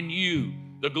light in you,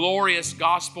 the glorious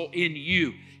gospel in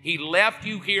you. He left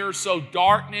you here so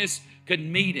darkness could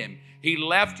meet Him. He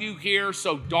left you here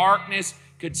so darkness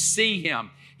could see Him.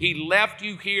 He left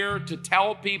you here to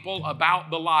tell people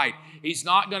about the light. He's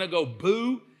not going to go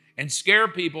boo and scare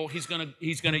people. He's going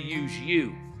to use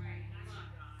you.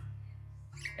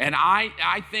 And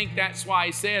I think that's why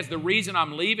He says, the reason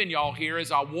I'm leaving y'all here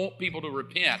is I want people to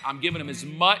repent. I'm giving them as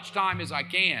much time as I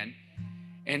can.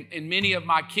 And many of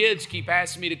my kids keep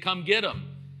asking me to come get them.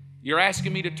 You're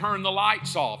asking me to turn the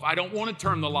lights off. I don't want to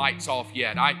turn the lights off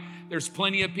yet. There's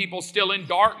plenty of people still in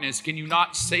darkness. Can you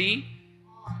not see?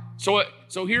 So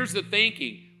here's the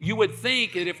thinking. You would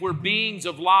think that if we're beings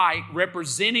of light,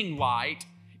 representing light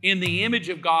in the image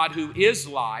of God who is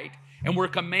light, and we're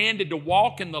commanded to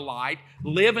walk in the light,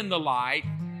 live in the light,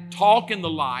 talk in the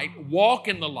light, walk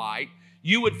in the light,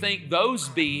 you would think those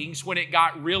beings, when it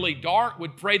got really dark,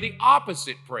 would pray the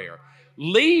opposite prayer.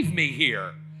 Leave me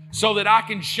here so that I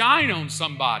can shine on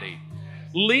somebody.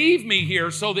 Leave me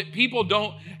here so that people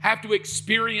don't have to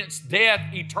experience death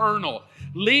eternal.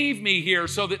 Leave me here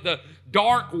so that the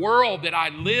dark world that I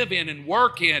live in and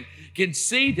work in can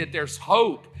see that there's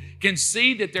hope, can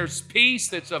see that there's peace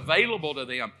that's available to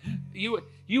them.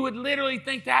 You would literally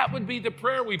think that would be the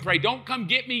prayer we pray. Don't come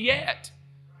get me yet.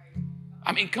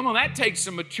 I mean, come on, that takes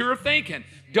some mature thinking.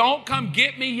 Don't come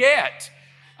get me yet.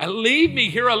 And leave me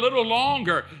here a little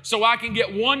longer so I can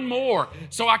get one more,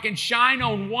 so I can shine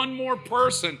on one more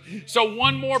person, so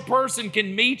one more person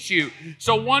can meet you,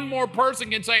 so one more person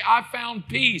can say, I found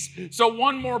peace, so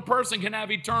one more person can have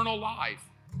eternal life.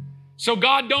 So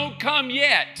God, don't come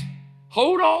yet.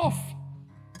 Hold off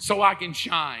so I can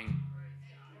shine.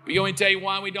 But you want me to tell you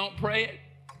why we don't pray it?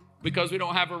 Because we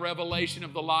don't have a revelation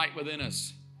of the light within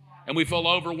us. And we feel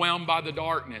overwhelmed by the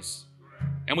darkness.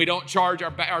 And we don't charge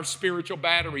our spiritual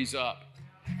batteries up.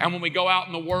 And when we go out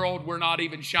in the world, we're not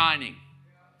even shining.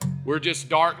 We're just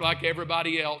dark like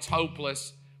everybody else,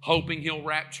 hopeless, hoping He'll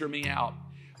rapture me out.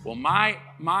 Well,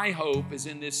 my hope is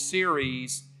in this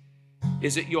series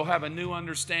is that you'll have a new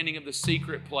understanding of the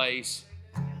secret place,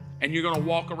 and you're going to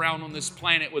walk around on this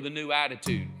planet with a new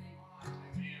attitude.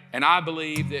 And I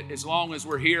believe that as long as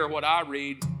we're here, what I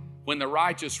read, when the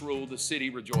righteous rule, the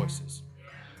city rejoices.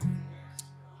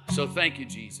 So thank you,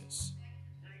 Jesus.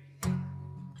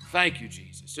 Thank you,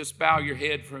 Jesus. Just bow your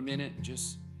head for a minute and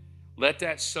just let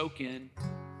that soak in.